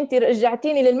 دحين أنت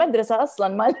رجعتيني للمدرسة،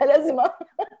 أصلا ما لها لازمة.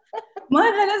 ما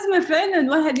لها لازمة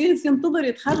فعلا. واحد يجلس ينتظر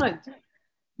يتخرج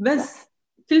بس،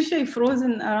 كل شيء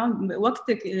فروزن أراوند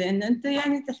وقتك، لأن أنت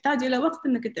يعني تحتاج إلى وقت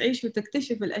إنك تعيش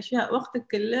وتكتشف الأشياء. وقتك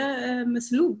كله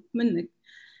مسلوب منك.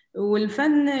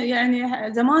 والفن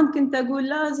يعني زمان كنت أقول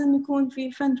لازم يكون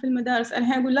في فن في المدارس،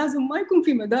 الحين أقول لازم ما يكون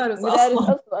في مدارس مدارس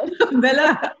أصلا. أصلا.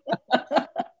 بلا.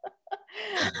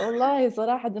 والله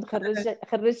صراحة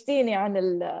خرجتيني عن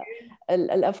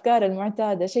الأفكار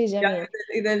المعتادة. شيء يعني جميل.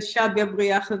 إذا الشاب يبغى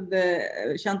ياخذ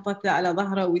شنطته على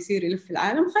ظهره ويصير يلف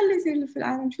العالم، خليه يصير يلف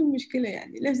العالم، شو المشكلة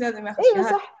يعني؟ ليش لازم ياخذ أيوة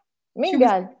شهادة؟ صح. شو مين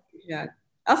قال؟ يعني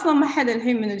اصلا ما حد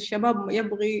الحين من الشباب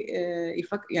يبغي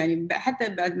يفكر، يعني حتى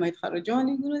بعد ما يتخرجون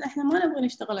يقولون احنا ما نبغى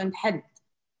نشتغل عند حد.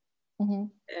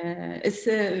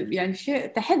 يعني شيء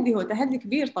تحدي، هو تحدي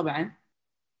كبير طبعا،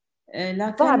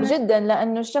 صعب لكن جدا،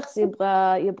 لأنه الشخص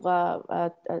يبغى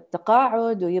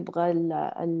التقاعد، ويبغى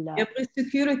يبغي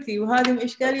السكيورتي، وهذه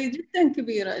إشكالية جدا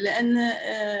كبيرة. لأن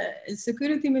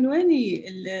السكيورتي من وين يجي؟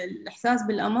 الإحساس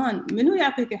بالأمان، منو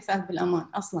يعطيك إحساس بالأمان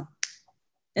أصلا؟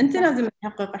 أنت صح. لازم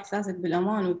تحقق إحساسك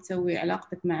بالأمان وتسوي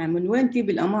علاقتك معه. من وين تجيب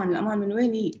الأمان؟ الأمان من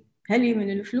وين يجي؟ هل هي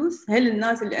من الفلوس؟ هل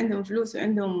الناس اللي عندهم فلوس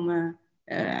وعندهم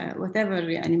whatever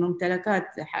يعني ممتلكات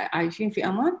عايشين في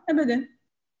أمان؟ أبدا.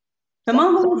 فما صح،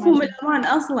 هو صح مفهوم جدا. الأمان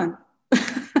أصلا.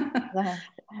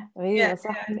 صح. أيوة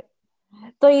صح. يعني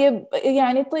طيب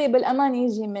يعني، طيب الأمان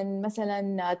يجي من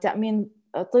مثلا تأمين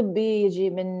طبي، يجي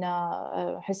من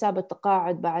حساب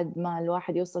التقاعد بعد ما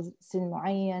الواحد يوصل سن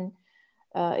معين،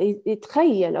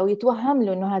 يتخيل أو يتوهم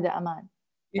له إنه هذا أمان،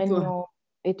 يتوهم. إنه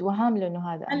يتوهم له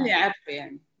إنه هذا اللي أمان. يعرفه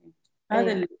يعني.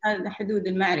 أي. هذا حدود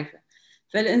المعرفة.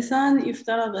 فالإنسان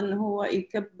يفترض أنه هو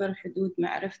يكبر حدود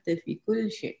معرفته في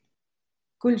كل شيء.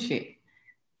 كل شيء.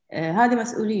 هذه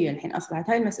مسؤولية الحين أصبحت،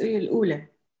 هاي المسؤولية الأولى.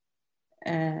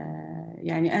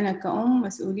 يعني أنا كأم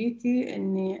مسؤوليتي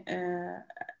أني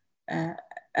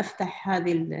أفتح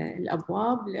هذه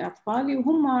الأبواب لأطفالي،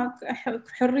 وهم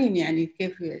حرين يعني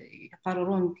كيف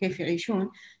يقررون كيف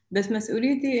يعيشون. بس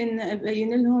مسؤوليتي أن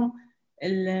أبين لهم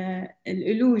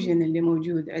الإلوجن اللي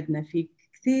موجود عندنا في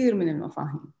كثير من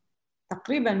المفاهيم.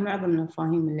 تقريبا معظم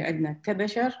المفاهيم اللي عندنا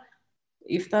كبشر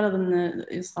يفترض أن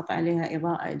يسقط عليها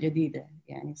إضاءة جديدة،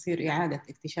 يعني يصير إعادة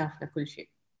اكتشاف لكل شيء.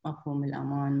 مفهوم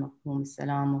الأمان، مفهوم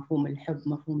السلام، مفهوم الحب،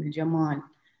 مفهوم الجمال.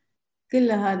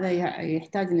 كل هذا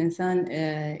يحتاج الإنسان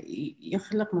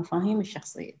يخلق مفاهيم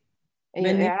الشخصية.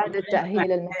 أيوة، بني إعادة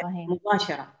تأهيل المفاهيم.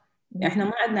 مباشرة. إحنا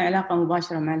ما عندنا علاقة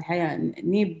مباشرة مع الحياة،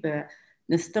 نيب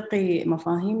نستقي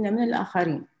مفاهيمنا من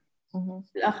الآخرين.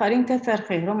 الآخرين كثر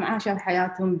خيرهم عاشوا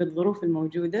حياتهم بالظروف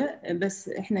الموجودة، بس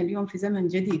إحنا اليوم في زمن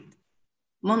جديد.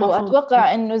 ما مفروض.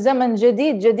 وأتوقع إنه زمن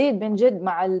جديد جديد من جد،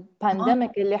 مع ما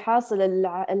البانديميك اللي حاصل،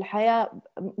 الحياة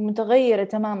متغيرة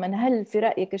تماما. هل في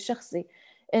رأيك الشخصي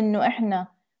إنه إحنا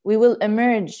we will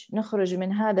emerge، نخرج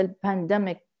من هذا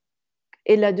البانديميك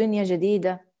إلى دنيا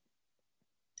جديدة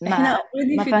إحنا مع already في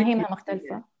دنيا مفاهيمها جديدة.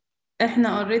 مختلفة؟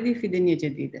 إحنا already في دنيا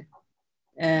جديدة.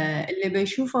 اللي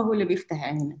بيشوفه هو اللي بيفتح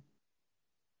عينه.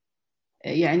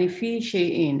 يعني في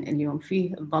شيئين اليوم،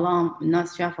 فيه الظلام،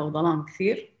 الناس شافوا ظلام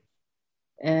كثير.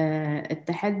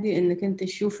 التحدي انك انت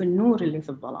تشوف النور اللي في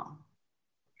الظلام.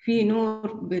 في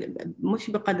نور مش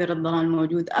بقدر الظلام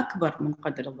الموجود، اكبر من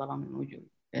قدر الظلام الموجود.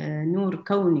 نور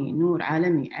كوني، نور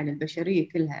عالمي على البشرية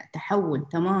كلها، تحول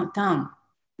تام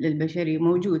للبشرية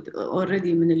موجود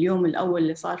اوريدي من اليوم الاول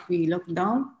اللي صار فيه لوك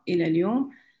داون الى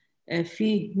اليوم.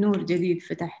 في نور جديد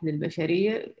فتح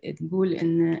للبشرية، تقول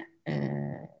ان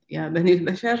يا بني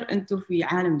البشر انتم في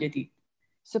عالم جديد.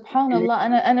 سبحان الله.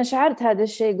 أنا شعرت هذا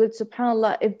الشيء، قلت سبحان الله،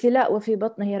 ابتلاء وفي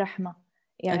بطنه رحمة.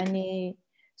 أكيد. يعني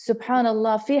سبحان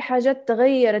الله، في حاجات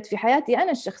تغيرت في حياتي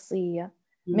أنا الشخصية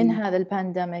من هذا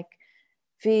البانديميك،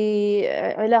 في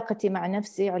علاقتي مع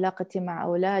نفسي، علاقتي مع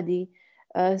أولادي.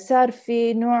 صار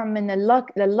في نوع من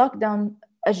اللوك داون،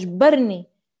 أجبرني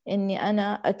إني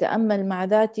أنا أتأمل مع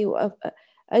ذاتي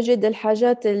وأجد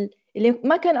الحاجات اللي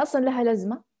ما كان أصلا لها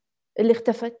لازمة، اللي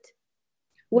اختفت،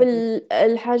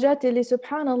 والحاجات اللي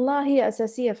سبحان الله هي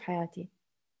أساسية في حياتي.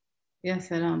 يا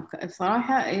سلام.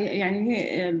 بصراحة يعني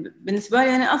هي بالنسبة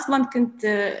لي أنا أصلا كنت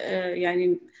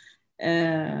يعني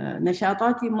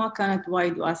نشاطاتي ما كانت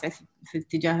وايد واسعة في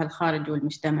اتجاه الخارج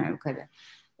والمجتمع وكذا.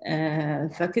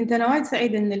 فكنت أنا وايد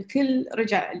سعيدة إن الكل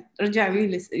رجع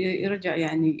يرجع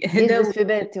يعني يجلس في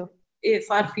بيته. إيه،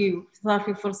 صار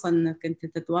في فرصة إنك أنت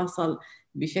تتواصل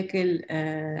بشكل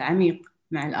عميق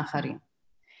مع الآخرين،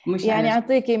 مش يعني على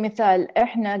أعطيكي مثال،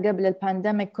 إحنا قبل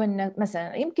البانديميك كنا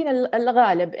مثلا يمكن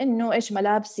الغالب إنه إيش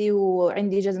ملابسي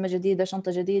وعندي جزمة جديدة،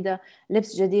 شنطة جديدة،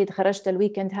 لبس جديد، خرجت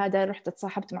الويكند هذا، رحت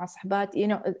اتصاحبت مع صحبات،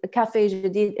 كافيه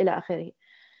جديد إلى آخره.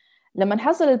 لما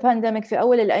حصل البانديميك في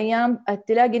أول الأيام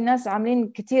تلاقي الناس عاملين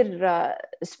كتير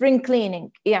سبرينج كلينينج،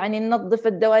 يعني ننظف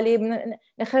الدواليب،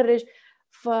 نخرج.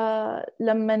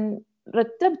 فلما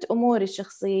رتبت أموري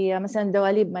الشخصية، مثلا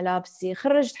دواليب ملابسي،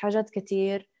 خرجت حاجات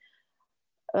كتير،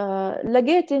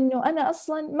 لقيت إنه أنا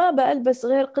أصلاً ما بألبس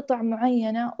غير قطع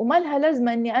معينة وما لها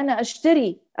لازمة إني أنا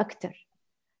أشتري أكتر.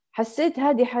 حسيت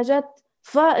هذه حاجات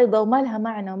فائضة وما لها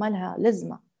معنى وما لها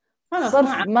لازمة، خلاص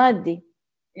صرف مادي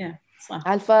صح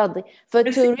على الفاضي.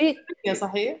 فتريد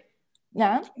صحيح.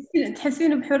 نعم،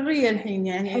 تحسين بحرية الحين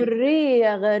يعني.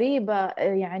 حرية غريبة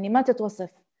يعني ما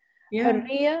تتوصف.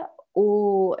 حرية،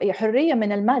 وحرية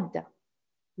من المادة،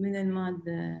 من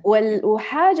المادة،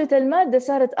 وحاجة المادة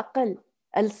صارت أقل،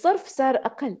 الصرف صار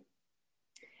أقل.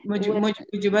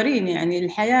 مجبرين يعني،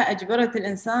 الحياة أجبرت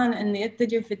الإنسان أن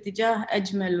يتجه في اتجاه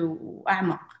أجمل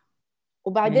وأعمق.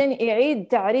 وبعدين يعيد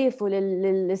تعريفه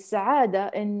للسعادة،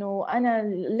 إنه أنا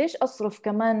ليش أصرف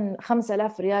كمان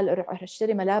 5000 ريال أروح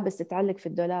أشتري ملابس تتعلق في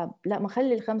الدولاب؟ لا، ما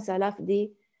خلي 5000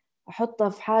 دي أحطها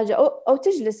في حاجة أو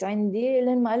تجلس عندي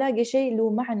لين ما ألاقي شيء له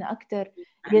معنى أكتر،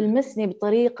 يلمسني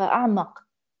بطريقة أعمق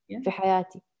في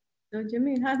حياتي.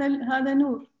 جميل. هذا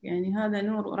نور، يعني هذا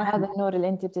نور ورحمة. هذا النور اللي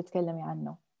أنت بتتكلمي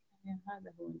عنه.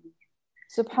 هذا هو النور.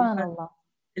 سبحان الله.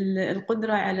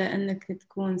 القدرة على أنك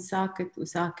تكون ساكت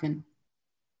وساكن،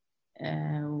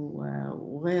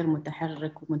 وغير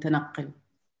متحرك ومتنقل،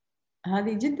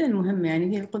 هذه جدا مهمة.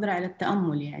 يعني هي القدرة على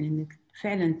التأمل، يعني أنك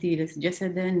فعلا تجلس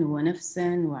جسدا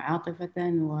ونفسا وعاطفة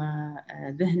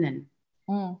وذهنا.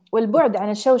 والبعد عن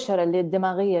الشوشرة اللي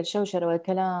الدماغية، الشوشرة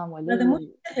والكلام هذا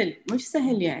مش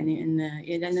سهل يعني،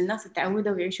 لأن الناس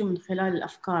تعودوا يعيشوا من خلال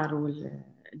الأفكار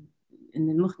إن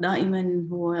المخ دائما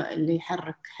هو اللي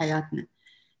يحرك حياتنا،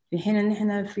 في حين إن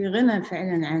إحنا في غنى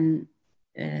فعلا عن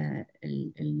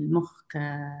المخ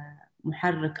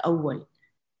كمحرك أول،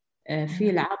 في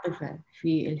العاطفة،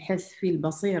 في الحس، في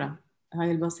البصيرة.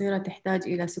 هاي البصيرة تحتاج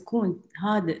إلى سكون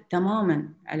هادئ تماما،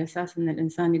 على أساس أن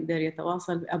الإنسان يقدر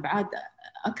يتواصل بأبعاد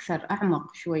أكثر،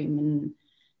 أعمق شوي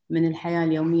من الحياة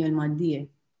اليومية المادية.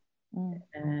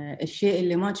 الشيء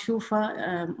اللي ما تشوفه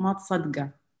ما تصدقه.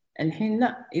 الحين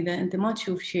لا، إذا أنت ما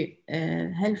تشوف شيء،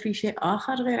 هل في شيء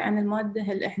آخر غير عن المادة؟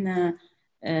 هل إحنا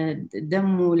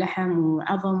دم ولحم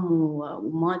وعظم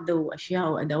ومادة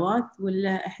وأشياء وأدوات،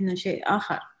 ولا إحنا شيء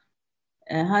آخر؟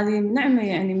 هذه نعمة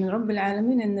يعني من رب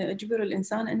العالمين، أن أجبر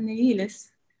الإنسان أن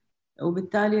يجلس.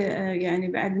 وبالتالي يعني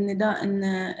بعد النداء أن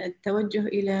التوجه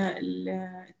إلى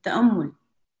التأمل.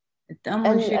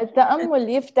 التأمل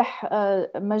يفتح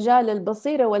مجال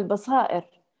البصيرة والبصائر،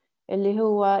 اللي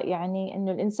هو يعني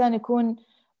إنه الإنسان يكون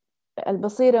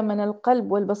البصيرة من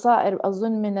القلب، والبصائر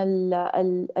أظن من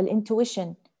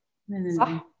الانتويشن،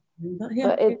 صح؟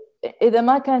 إذا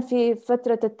ما كان في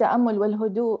فترة التأمل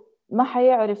والهدوء ما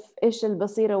حيعرف إيش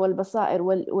البصيرة والبصائر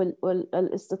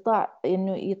والاستطاع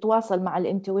إنه يتواصل مع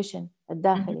الانتويشن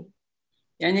الداخلي.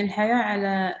 يعني الحياة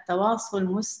على تواصل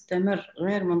مستمر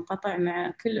غير منقطع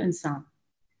مع كل إنسان،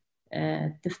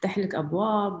 تفتح لك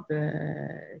أبواب،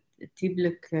 تجيب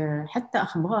لك حتى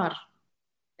أخبار،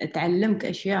 تعلمك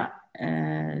أشياء،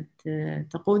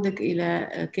 تقودك إلى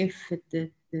كيف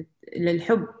إلى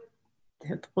الحب،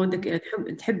 تقودك إلى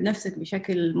تحب نفسك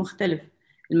بشكل مختلف.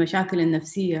 المشاكل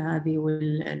النفسية هذه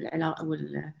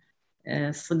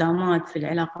والصدامات في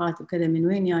العلاقات وكذا، من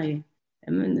وين جاية؟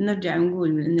 نرجع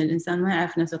نقول إن الإنسان ما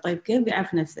يعرف نفسه. طيب كيف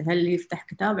بيعرف نفسه؟ هل يفتح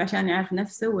كتاب عشان يعرف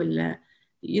نفسه، ولا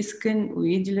يسكن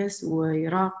ويجلس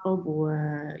ويراقب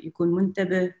ويكون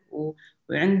منتبه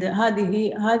وعنده؟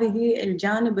 هذه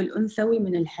الجانب الأنثوي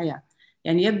من الحياة.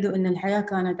 يعني يبدو أن الحياة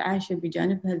كانت عايشة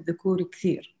بجانبها الذكوري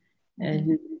كثير،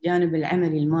 الجانب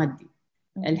العملي المادي.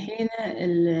 الحين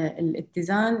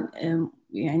الاتزان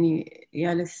يعني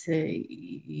جالس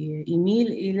يميل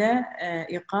إلى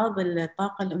إيقاظ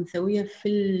الطاقة الأنثوية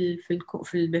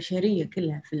في البشرية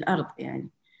كلها، في الأرض. يعني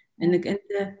أنك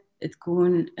أنت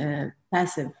تكون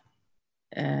باسف،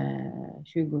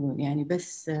 شو يقولون يعني،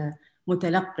 بس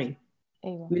متلقي.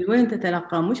 أيوة. من وين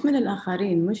تتلقى؟ مش من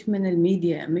الآخرين، مش من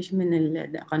الميديا، مش من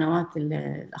قنوات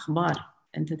الأخبار.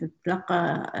 أنت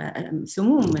تتلقى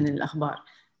سموم من الأخبار،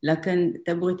 لكن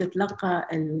تبغي تتلقى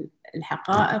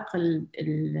الحقائق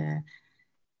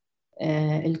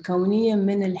الكونية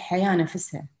من الحياة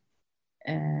نفسها.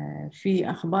 في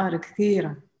أخبار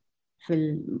كثيرة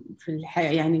في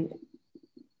الحياة، يعني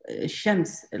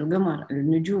الشمس، القمر،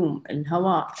 النجوم،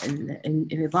 الهواء،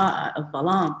 الإضاءة،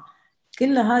 الظلام،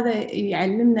 كل هذا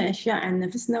يعلمنا أشياء عن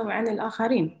نفسنا وعن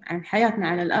الآخرين، عن حياتنا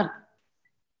على الأرض.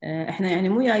 إحنا يعني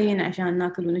مو جايين عشان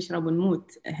ناكل ونشرب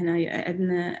ونموت، إحنا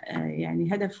عندنا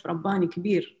يعني هدف رباني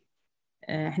كبير.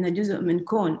 إحنا جزء من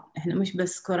كون، إحنا مش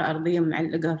بس كرة أرضية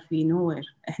معلقة في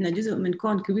نوير، إحنا جزء من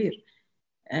كون كبير.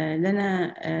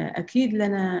 لنا أكيد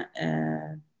لنا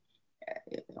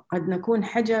قد نكون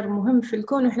حجر مهم في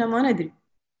الكون وإحنا ما ندري.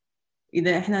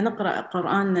 إذا إحنا نقرأ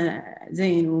قرآن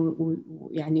زين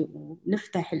ويعني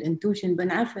ونفتح الانتوشن،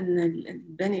 بنعرف إن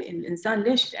الإنسان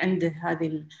ليش عنده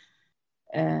هذه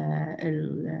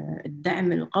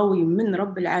الدعم القوي من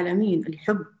رب العالمين،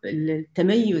 الحب،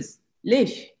 التميز.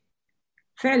 ليش؟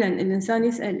 فعلا الإنسان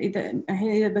يسأل.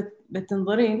 إذا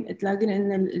بتنظرين تلاقين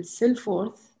إن السيلف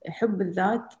وورث، حب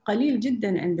الذات، قليل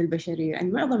جدا عند البشرية،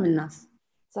 عند معظم الناس.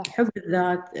 صح. حب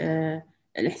الذات،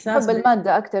 الإحساس حب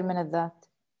المادة أكثر من الذات.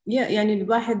 يعني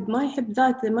الواحد ما يحب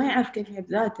ذاته، ما يعرف كيف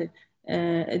يحب ذاته.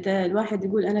 إذا الواحد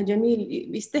يقول أنا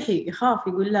جميل يستحي، يخاف،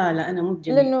 يقول لا أنا مو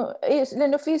جميل.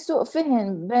 لأنه في سوء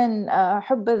فهم بين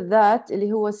حب الذات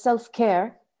اللي هو self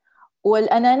care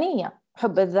والأنانية.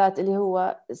 حب الذات اللي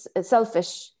هو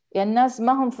selfish، يعني الناس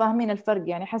ما هم فاهمين الفرق،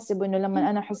 يعني حسبوا إنه لما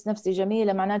أنا أحس نفسي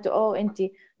جميلة معناته أنت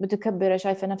متكبرة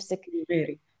شايفة نفسك.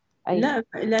 غيري. أي. لا،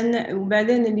 لأن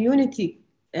وبعدين اليونيتي،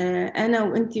 أنا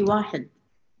وأنتي واحد.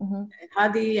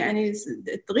 هذه يعني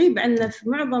تغيب عنا في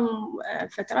معظم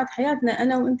فترات حياتنا.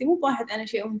 أنا وأنت مو واحد، أنا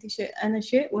شيء وأنت شيء، أنا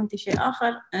شيء وأنت شيء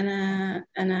آخر،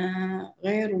 أنا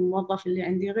غير، والموظف اللي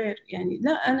عندي غير. يعني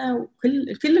لا، أنا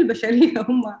وكل البشرية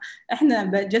هم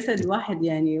إحنا جسد واحد،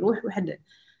 يعني روح واحدة.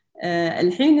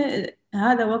 الحين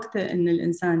هذا وقت أن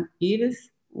الإنسان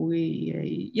يجلس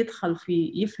ويدخل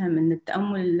في، يفهم أن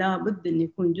التأمل لابد أن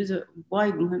يكون جزء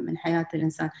وايد مهم من حياة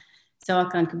الإنسان، سواء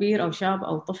كان كبير أو شاب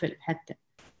أو طفل. حتى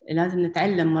لازم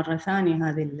نتعلم مرة ثانية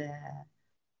هذه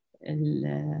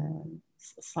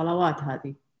الصلوات،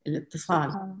 هذه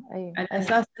الاتصال، أيوة. على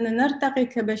أساس أن نرتقي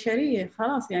كبشرية.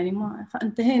 خلاص يعني ما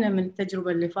انتهينا من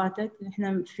التجربة اللي فاتت،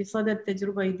 إحنا في صدد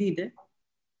تجربة جديدة.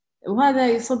 وهذا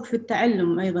يصب في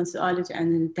التعلم أيضا. سؤالك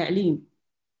عن التعليم،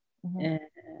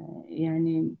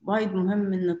 يعني وايد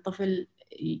مهم أن الطفل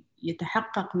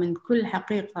يتحقق من كل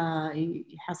حقيقة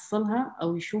يحصلها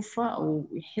أو يشوفها أو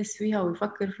يحس فيها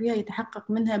ويفكر فيها،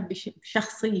 يتحقق منها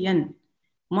شخصيا.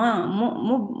 ما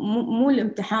مو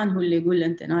الامتحان هو اللي يقول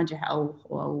أنت ناجح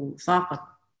أو ساقط.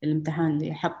 الامتحان اللي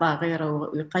يحطه غيره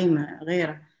ويقيمه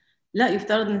غيره. لا،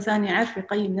 يفترض الإنسان يعرف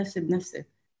يقيم نفسه بنفسه.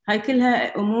 هاي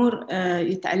كلها أمور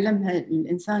يتعلمها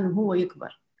الإنسان وهو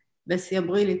يكبر، بس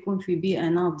يبغي لي يكون في بيئة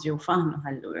ناضجة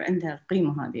وفاهمة وعندها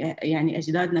القيمة هذه. يعني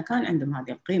أجدادنا كان عندهم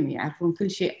هذه القيمة، يعرفون كل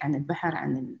شيء عن البحر،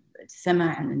 عن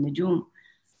السماء، عن النجوم.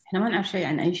 إحنا ما نعرف شيء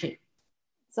عن أي شيء.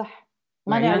 صح.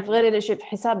 ما نعرف غير اللي شيء في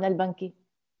حسابنا البنكي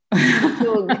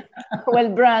والسوق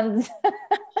والبراندز.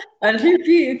 الحين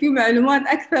في معلومات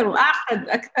أكثر وأعقد،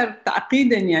 أكثر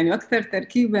تعقيدا يعني، وأكثر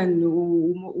تركيبا.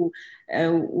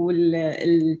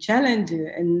 والتشالنج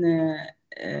إن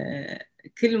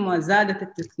كل ما زادت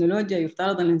التكنولوجيا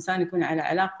يفترض أن الإنسان يكون على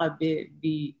علاقة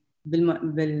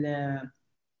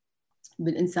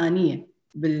بالإنسانية،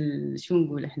 شو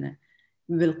نقول إحنا،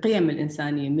 بالقيم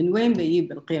الإنسانية. من وين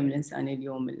بيجيب القيم الإنسانية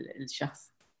اليوم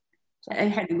الشخص؟ صح.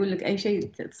 أي حد يقول لك أي شيء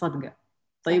تصدقه.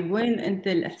 طيب وين أنت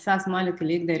الإحساس مالك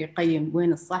اللي يقدر يقيم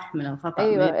وين الصح من الخطأ؟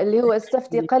 أيوة، اللي هو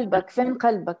استفتي قلبك. فين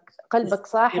قلبك؟ قلبك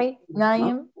صاحي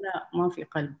نايم؟ لا، ما في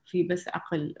قلب، في بس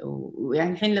عقل.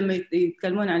 ويعني الحين لما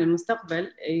يتكلمون عن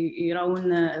المستقبل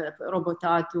يراون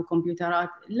روبوتات وكمبيوترات.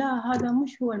 لا، هذا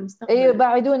مش هو المستقبل. أيوة،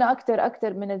 بعدونا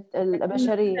أكثر من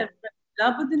البشرية.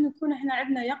 لابد أن نكون إحنا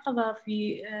عندنا يقظة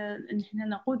في أن إحنا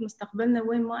نقود مستقبلنا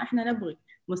وين ما إحنا نبغي.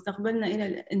 مستقبلنا إلى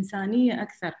الإنسانية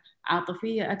أكثر،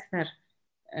 عاطفية أكثر،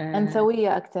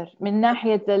 أنثوية أكثر من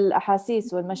ناحية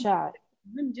الأحاسيس والمشاعر.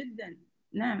 مهم جدا.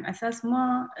 نعم، أساس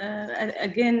ما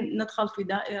أجين ندخل في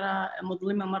دائرة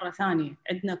مظلمة مرة ثانية.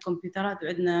 عندنا كمبيوترات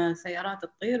وعندنا سيارات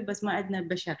تطير، بس ما عندنا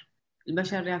بشر.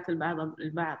 البشر يأكل بعض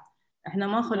البعض. إحنا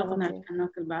ما خلقنا عشان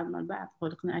نأكل بعض مع بعض،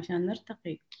 خلقنا عشان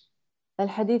نرتقي.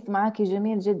 الحديث معك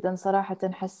جميل جدا صراحة.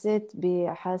 حسيت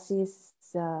بأحاسيس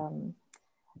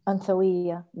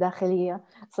أنثوية داخلية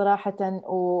صراحة.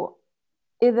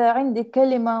 وإذا عندي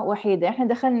كلمة وحيدة، إحنا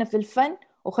دخلنا في الفن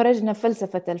وخرجنا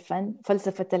فلسفة الفن،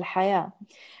 فلسفة الحياة.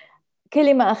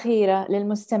 كلمة أخيرة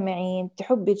للمستمعين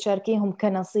تحبي تشاركيهم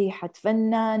كنصيحة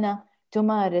فنانة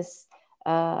تمارس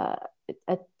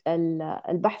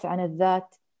البحث عن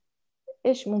الذات،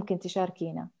 إيش ممكن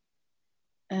تشاركينا؟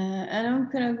 أنا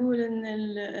ممكن أقول أن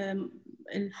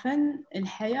الفن،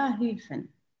 الحياة هي الفن،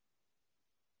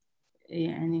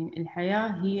 يعني الحياة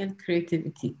هي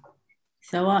الكرياتيفيتي،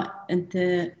 سواء أنت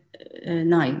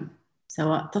نايم،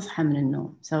 سواء تصحى من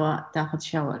النوم، سواء تاخذ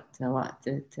شاور، سواء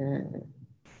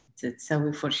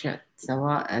تسوي فرشاة،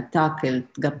 سواء تاكل،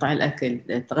 تقطع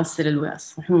الأكل، تغسل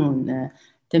الصحون،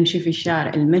 تمشي في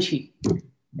الشارع، المشي،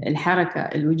 الحركة،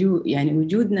 الوجود، يعني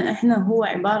وجودنا إحنا هو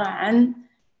عبارة عن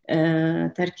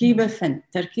تركيبة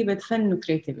فن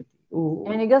وكرياتيفيتي.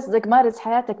 يعني قصدك مارس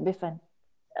حياتك بفن؟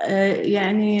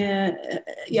 يعني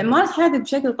مارس حياتك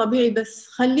بشكل طبيعي، بس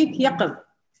خليك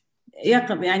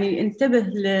يقظ، يعني انتبه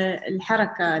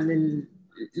للحركة،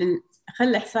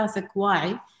 خلي إحساسك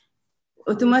واعي.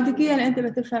 أوتوماتيكيا أنت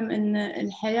بتفهم أن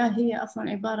الحياة هي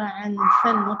أصلا عبارة عن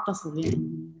فن متصل،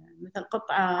 يعني مثل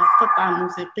قطعة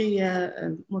موسيقية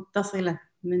متصلة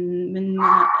من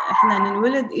إحنا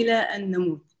ننولد إلى أن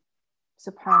نموت.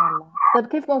 سبحان الله. طيب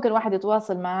كيف ممكن واحد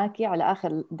يتواصل معك على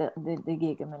آخر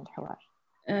دقيقة من الحوار؟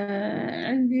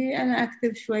 عندي أنا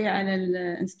أكتب شوية على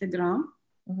الإنستغرام،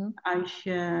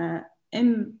 عائشة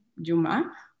جمعة.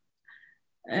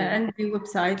 عندي ويب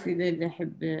سايت اللي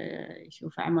يحب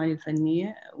يشوف أعمالي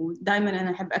الفنية، ودائما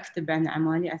أنا أحب أكتب عن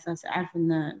أعمالي على أساس أعرف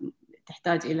أنه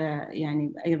تحتاج إلى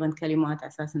يعني أيضا كلمات على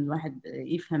أساس أن الواحد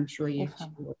يفهم شوية.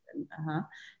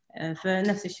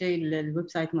 فنفس الشيء الويب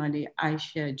سايت مالي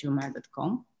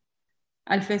aishajumca.com.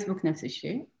 على الفيسبوك نفس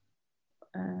الشيء.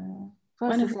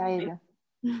 فرصة سعيدة.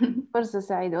 فرصة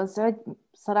سعيدة، وسعيد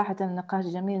صراحة النقاش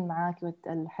جميل معك،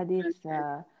 والحديث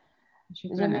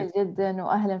جميل جدا،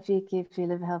 وأهلا فيكي في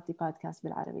Live Healthy Podcast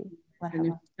بالعربي.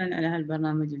 مرحبا. شكرا على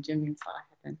هالبرنامج الجميل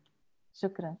صراحة.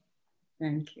 شكرا.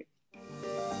 Thank you.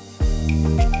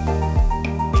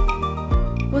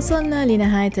 وصلنا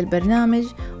لنهاية البرنامج،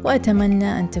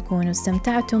 وأتمنى أن تكونوا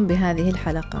استمتعتم بهذه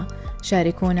الحلقة.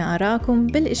 شاركونا آراءكم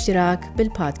بالاشتراك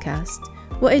بالبودكاست،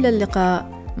 وإلى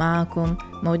اللقاء. معكم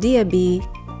مودية بي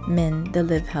من The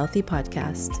Live Healthy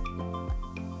Podcast.